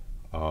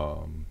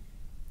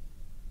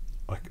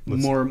 like,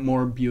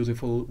 More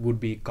beautiful would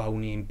be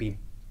kauniimpi.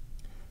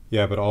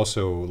 yeah, but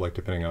also like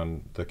depending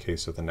on the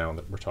case of the noun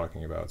that we're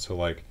talking about. So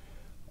like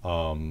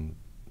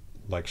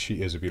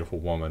she is a beautiful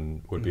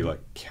woman would be Mhm.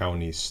 like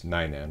kaunis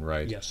nainen,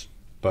 right? Yes.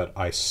 But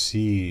I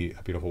see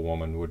a beautiful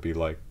woman would be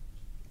like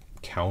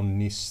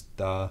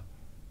kaunista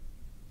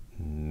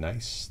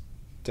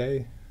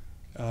naiste.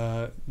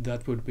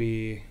 That would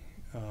be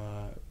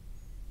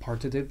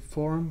partitive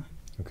form.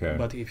 Okay.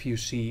 But if you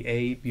see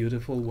a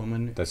beautiful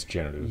woman, That's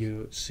genitive.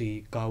 you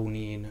see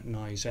kauniin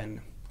naisen.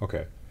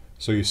 Okay.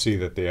 So you see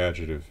that the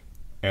adjective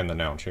and the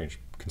noun change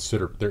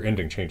their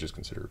ending changes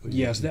considerably.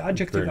 Yes, the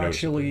adjective Very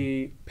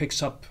actually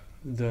picks up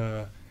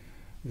the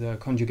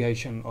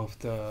conjugation of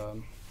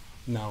the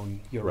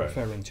noun you're Right.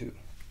 referring to.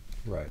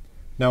 Right.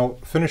 Now,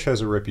 Finnish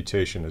has a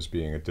reputation as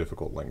being a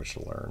difficult language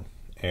to learn,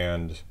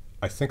 and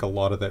I think a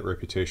lot of that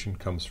reputation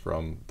comes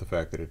from the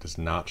fact that it does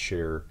not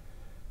share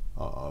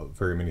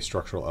very many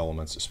structural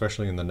elements,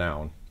 especially in the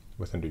noun,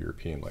 with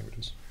Indo-European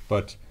languages.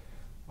 But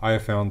I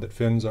have found that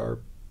Finns are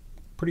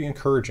pretty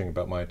encouraging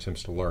about my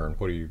attempts to learn.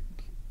 What do you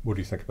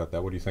think about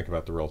that? What do you think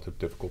about the relative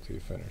difficulty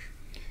of Finnish?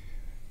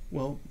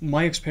 Well,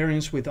 my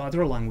experience with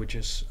other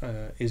languages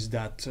is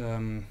that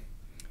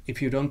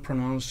if you don't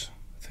pronounce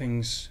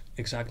things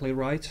exactly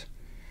right,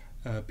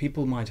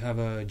 people might have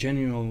a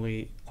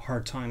genuinely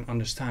hard time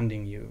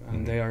understanding you,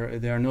 and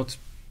Mhm.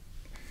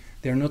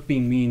 they're not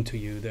being mean to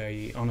you.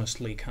 They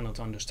honestly cannot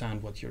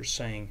understand what you're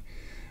saying.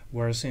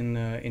 Whereas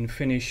in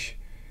Finnish,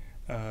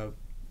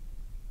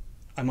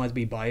 I might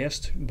be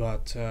biased,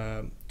 but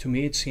to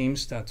me it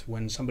seems that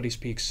when somebody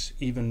speaks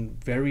even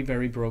very,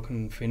 very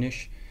broken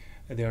Finnish,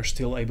 they are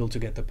still able to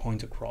get the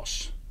point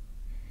across.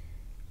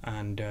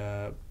 And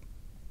the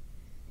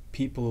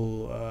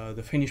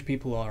Finnish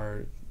people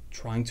are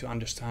trying to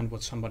understand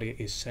what somebody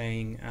is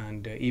saying,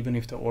 and even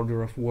if the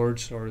order of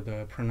words or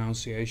the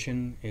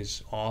pronunciation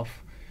is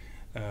off,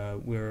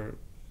 we're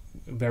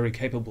very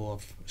capable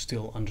of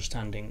still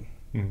understanding.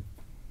 Mm.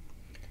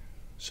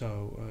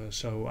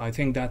 So I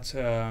think that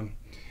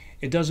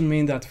it doesn't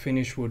mean that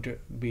Finnish would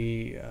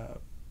be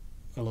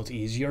a lot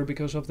easier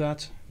because of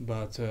that,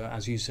 but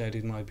as you said,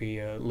 it might be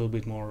a little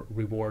bit more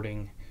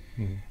rewarding,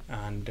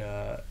 and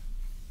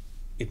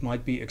it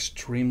might be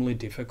extremely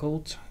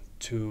difficult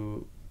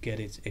to get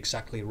it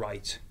exactly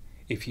right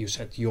if you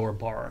set your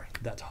bar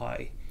that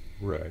high.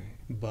 Right.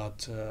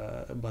 But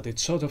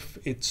it's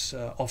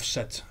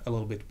offset a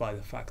little bit by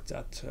the fact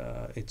that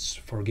it's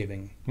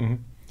forgiving. Mm-hmm.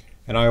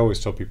 And I always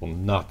tell people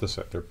not to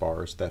set their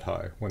bars that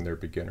high when they're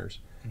beginners,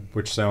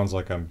 which sounds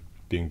like I'm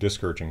being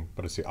discouraging,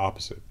 but it's the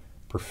opposite.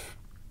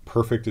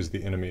 Perfect is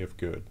the enemy of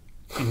good.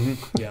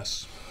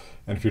 Yes.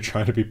 And if you're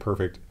trying to be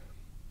perfect,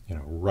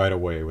 right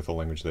away with a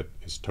language that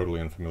is totally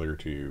unfamiliar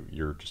to you,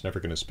 you're just never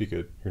going to speak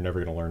it. You're never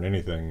going to learn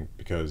anything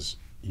because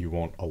you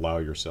won't allow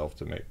yourself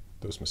to make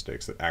those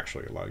mistakes that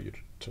actually allow you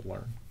to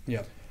learn.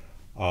 Yeah.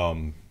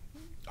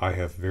 I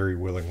have very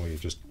willingly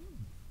just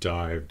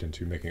dived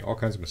into making all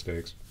kinds of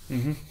mistakes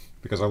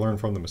because I learned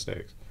from the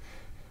mistakes.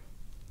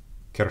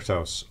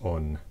 Kertaus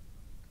on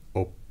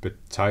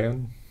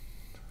opettajan.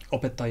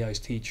 Opettaja is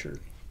teacher.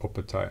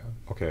 Opettaja.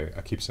 Okay,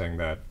 I keep saying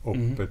that.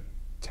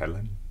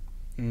 Opettelen.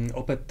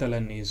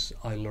 Opettelen is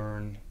I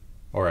learn.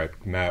 All right,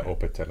 mä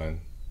opettelen.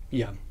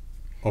 Yeah.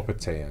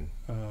 Opettajan.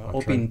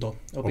 Opinto.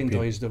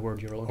 Opinto is the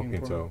word you're looking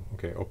for. Opinto.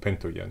 Okay,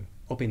 opintojen.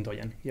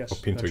 Opintojen. Yes,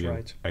 Opintojen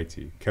that's right.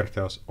 IT.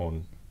 Kertaus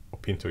on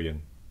opintojen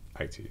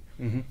IT.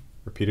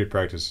 Repeated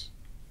practice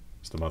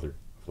is the mother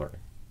of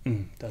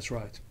learning. That's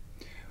right.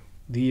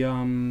 The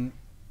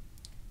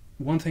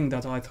one thing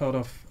that I thought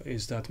of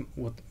is that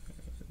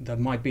that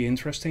might be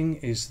interesting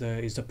is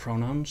the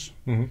pronouns.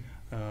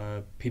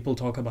 People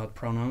talk about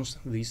pronouns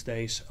these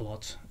days a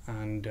lot,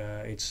 and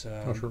it's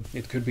sure.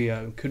 it could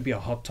be a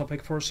hot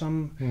topic for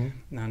some,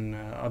 and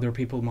other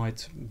people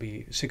might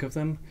be sick of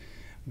them.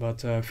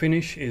 But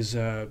Finnish is,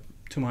 to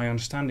my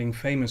understanding,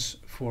 famous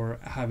for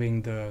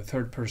having the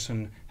third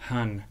person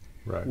hän,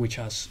 Right. which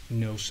has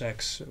no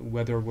sex.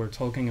 Whether we're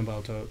talking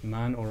about a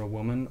man or a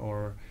woman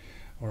or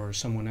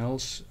someone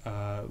else,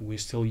 we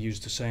still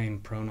use the same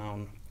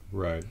pronoun.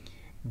 Right.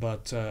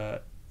 But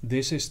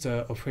this is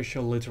the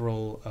official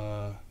literal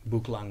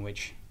book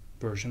language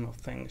version of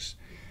things.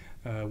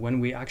 When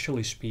we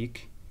actually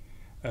speak,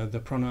 the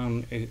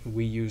pronoun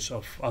we use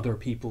of other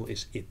people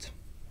is it.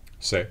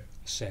 Se.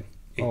 Se.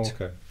 It. Oh,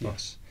 okay.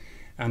 Yes.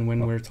 And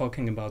when we're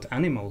talking about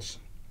animals,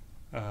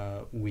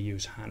 we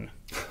use hän.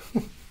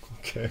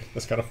 Okay,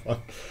 that's kind of fun.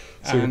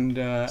 So, And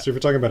so if you're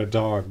talking about a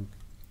dog,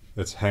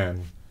 that's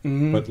hän,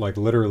 but like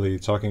literally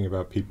talking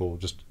about people,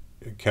 just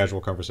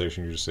casual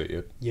conversation, you just say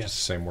it. Yes. Just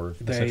the same word.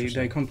 That's they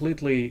interesting.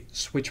 completely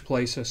switch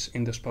places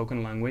in the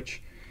spoken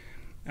language,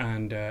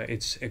 and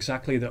it's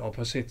exactly the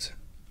opposite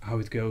how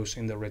it goes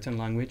in the written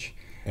language.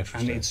 And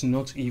Interesting. it's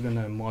not even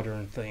a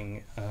modern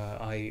thing.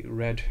 I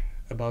read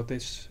about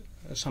this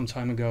some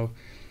time ago,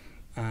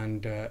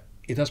 and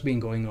it has been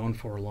going on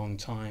for a long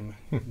time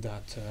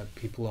that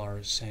people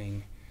are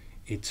saying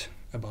it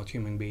about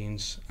human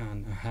beings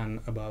and hän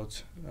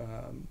about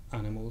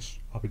animals.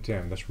 I'll be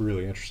damned. That's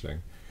really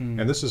interesting.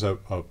 And this is a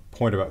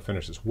point about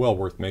Finnish that's well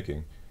worth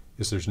making,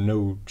 is there's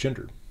no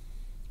gender,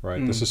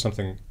 right? This is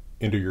something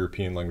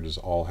Indo-European languages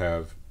all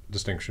have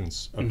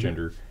distinctions of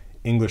gender.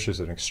 English is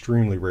an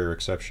extremely rare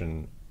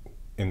exception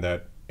in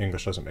that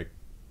English doesn't make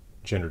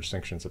gender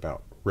distinctions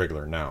about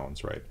regular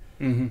nouns, right?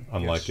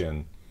 Unlike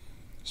in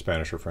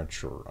Spanish or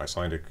French or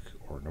Icelandic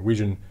or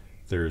Norwegian,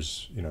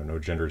 there's no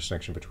gender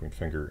distinction between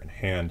finger and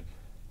hand.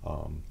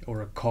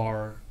 Or a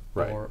car,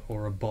 Right.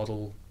 or a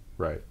bottle.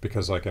 Right,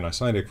 because like in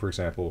Icelandic, for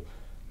example,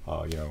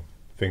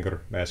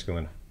 finger,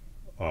 masculine,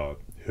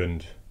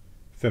 hund,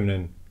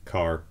 feminine,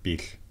 car, bil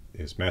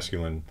is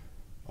masculine,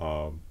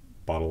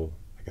 bottle,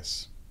 I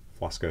guess,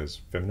 flaska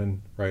is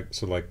feminine, right?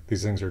 So like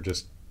these things are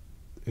just,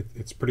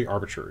 it's pretty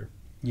arbitrary.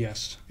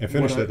 Yes. In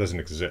Finnish, that doesn't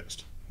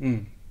exist.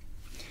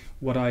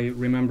 What I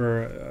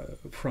remember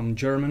from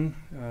German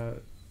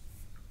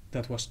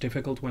that was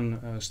difficult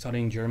when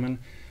studying German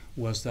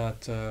was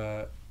that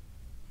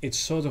it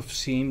sort of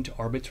seemed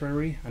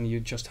arbitrary and you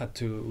just had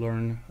to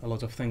learn a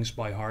lot of things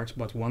by heart.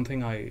 But one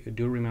thing I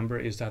do remember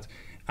is that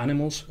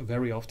animals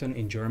very often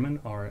in German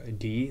are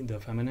die, the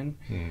feminine,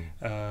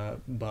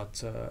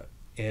 but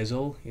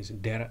Esel is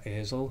der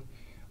Esel,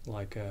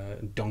 like a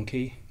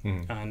donkey.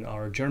 And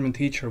our German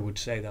teacher would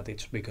say that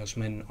it's because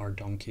men are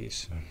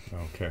donkeys.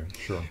 Okay,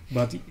 sure.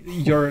 But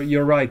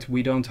you're right.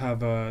 We don't have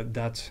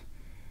that.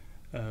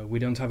 We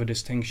don't have a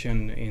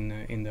distinction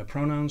in the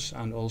pronouns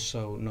and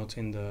also not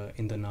in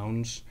the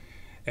nouns,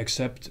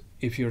 except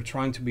if you're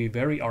trying to be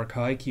very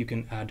archaic, you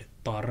can add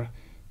tar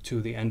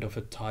to the end of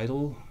a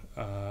title.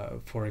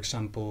 For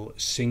example,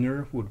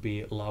 singer would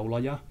be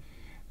laulaja,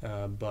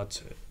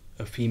 but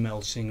a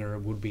female singer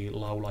would be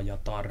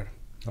laulajatar.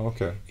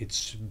 Okay.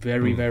 It's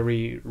very,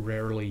 very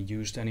rarely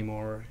used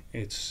anymore.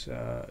 It's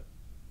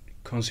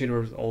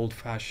considered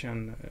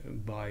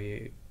old-fashioned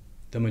by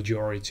the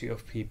majority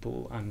of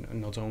people, and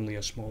not only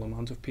a small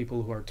amount of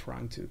people who are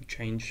trying to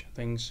change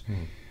things.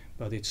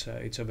 But it's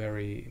a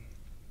very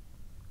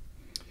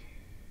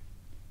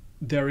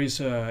there is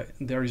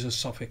a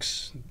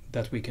suffix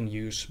that we can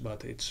use,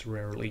 but it's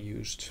rarely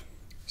used.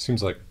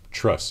 Seems like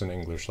truss in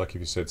English, like if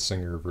you said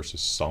singer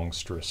versus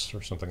songstress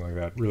or something like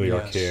that. Really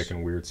archaic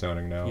and weird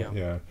sounding now.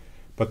 Yeah.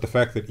 But the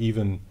fact that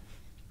even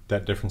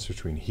that difference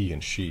between he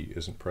and she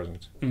isn't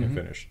present in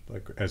Finnish,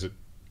 like as it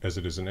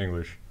is in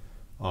English.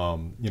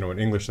 In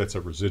English, that's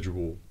a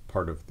residual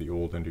part of the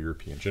old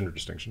Indo-European gender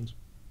distinctions.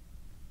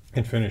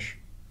 In Finnish,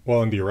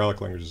 well, in the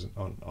Uralic languages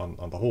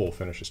on the whole,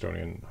 Finnish,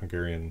 Estonian,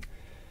 Hungarian,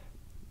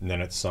 and then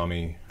it's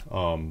Sami.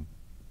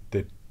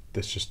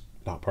 That's just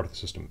not part of the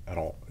system at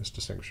all. It's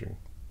distinguishing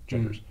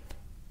genders.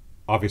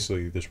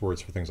 Obviously, there's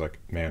words for things like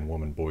man,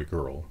 woman, boy,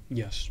 girl.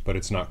 Yes. But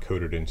it's not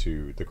coded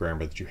into the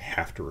grammar that you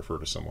have to refer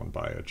to someone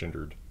by a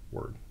gendered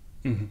word.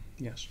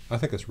 Yes. I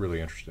think that's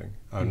really interesting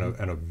and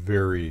a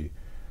very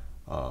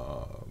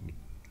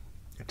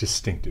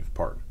distinctive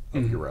part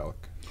of Uralic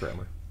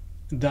grammar.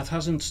 That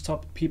hasn't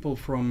stopped people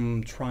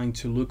from trying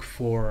to look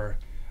for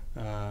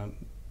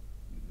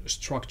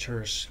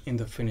structures in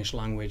the Finnish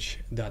language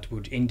that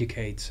would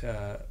indicate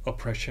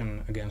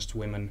oppression against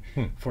women.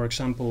 For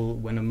example,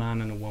 when a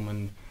man and a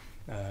woman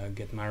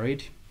get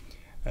married,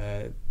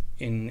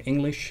 in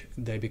English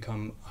they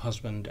become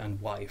husband and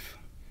wife.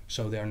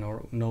 So they're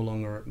no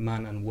longer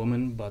man and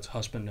woman, but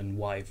husband and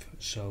wife.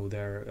 So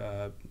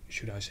their,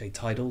 should I say,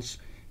 titles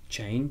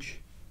change.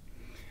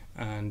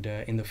 And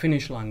in the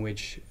Finnish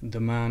language, the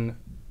man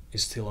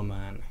is still a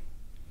man.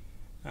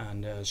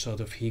 And sort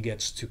of he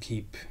gets to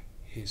keep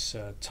his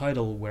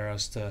title,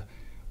 whereas the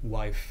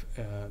wife,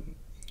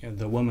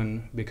 the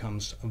woman,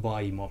 becomes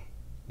vaimo,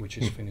 which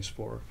is Finnish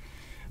for.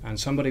 And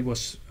somebody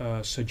was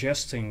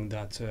suggesting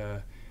that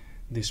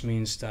this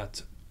means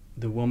that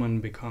the woman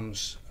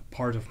becomes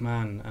part of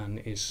man and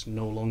is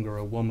no longer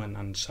a woman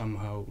and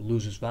somehow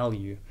loses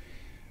value.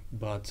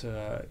 But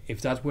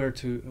if that were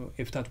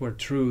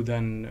true,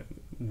 then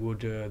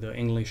would the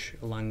English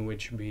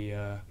language be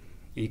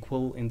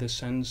equal in this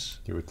sense?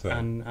 You would think.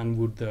 And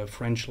would the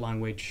French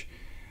language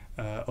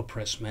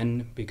oppress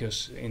men?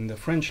 Because in the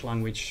French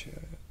language,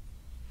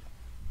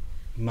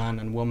 man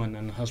and woman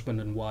and husband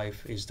and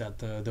wife is that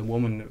the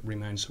woman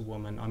remains a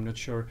woman. I'm not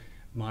sure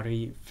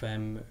mari,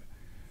 femme,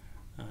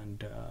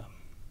 and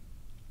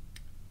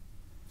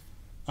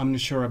I'm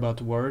not sure about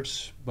the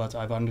words, but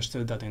I've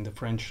understood that in the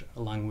French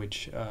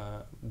language,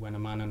 when a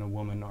man and a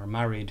woman are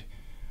married,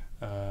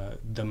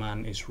 the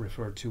man is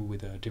referred to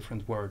with a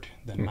different word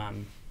than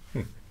man.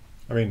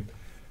 I mean,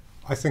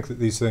 I think that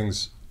these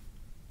things,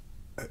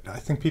 I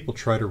think people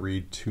try to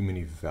read too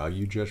many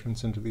value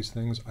judgments into these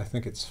things. I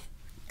think it's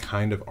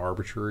kind of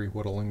arbitrary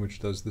what a language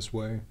does this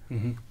way.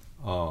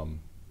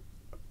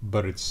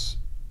 But it's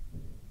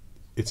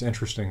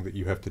interesting that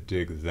you have to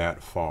dig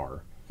that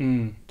far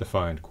to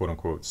find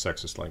quote-unquote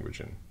sexist language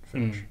in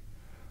Finnish.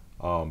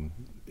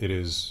 It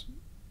is,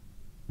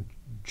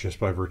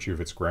 just by virtue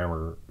of its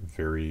grammar,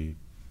 very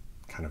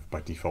kind of by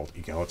default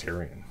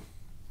egalitarian,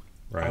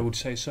 right? I would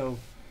say so.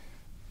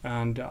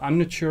 And I'm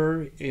not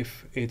sure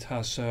if it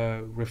has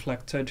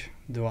reflected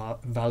the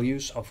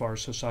values of our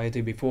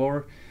society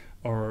before,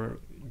 or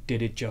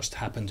did it just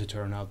happen to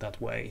turn out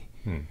that way?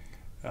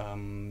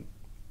 And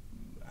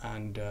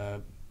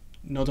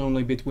not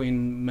only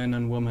between men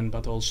and women,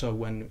 but also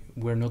when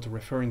we're not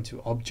referring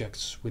to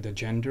objects with a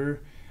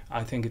gender,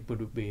 I think it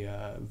would be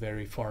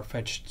very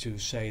far-fetched to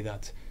say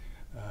that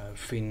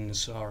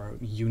Finns are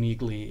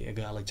uniquely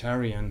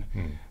egalitarian.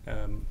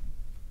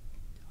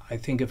 I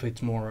think of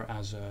it more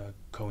as a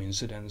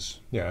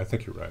coincidence. Yeah, I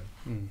think you're right.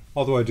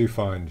 Although I do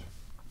find,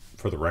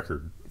 for the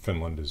record,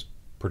 Finland is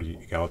pretty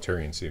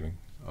egalitarian seeming.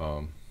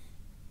 You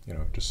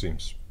know, it just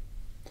seems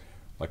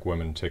like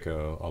women take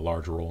a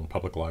large role in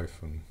public life,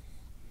 and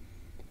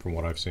from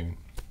what I've seen.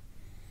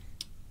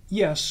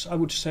 Yes, I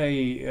would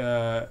say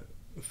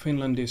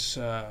Finland is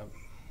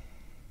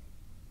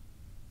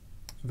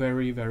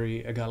very,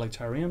 very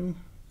egalitarian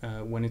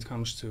when it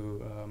comes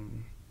to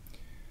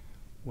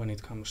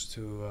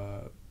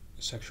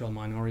sexual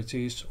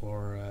minorities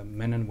or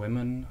men and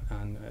women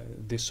and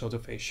this sort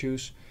of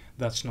issues.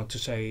 That's not to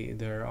say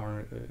there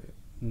are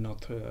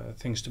not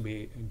things to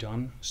be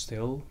done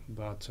still,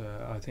 but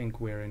I think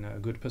we're in a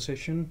good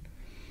position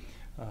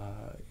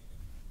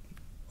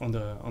on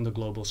the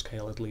global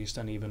scale at least,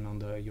 and even on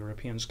the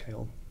European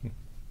scale.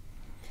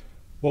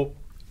 Well,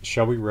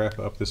 shall we wrap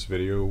up this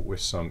video with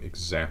some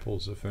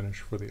examples of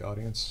Finnish for the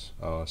audience?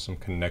 Some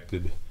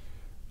connected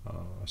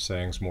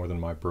sayings more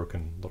than my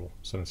broken little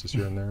sentences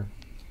here and there.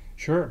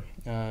 Sure.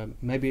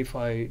 Maybe if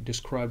I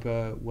describe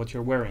what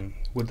you're wearing,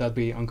 would that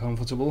be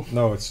uncomfortable?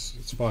 No,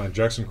 it's fine.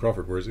 Jackson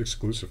Crawford wears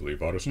exclusively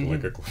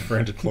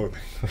branded clothing.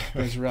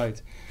 That's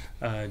right.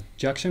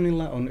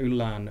 Jacksonilla on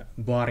yllään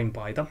baarin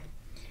paita,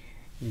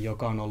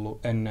 joka on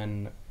ollut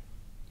ennen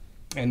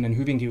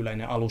hyvinkin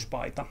yleinen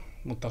aluspaita,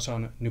 mutta se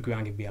on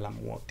nykyäänkin vielä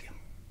muotia.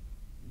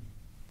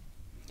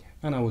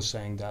 And I was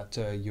saying that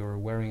you're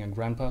wearing a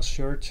grandpa's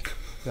shirt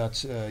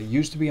that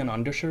used to be an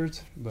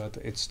undershirt, but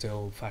it's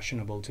still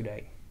fashionable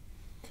today.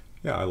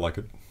 Yeah, I like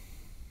it.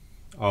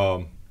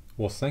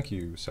 Well, thank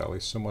you,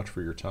 Sauli, so much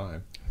for your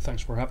time.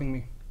 Thanks for having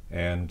me.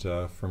 And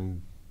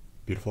from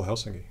beautiful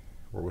Helsinki,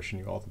 we're wishing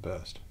you all the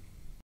best.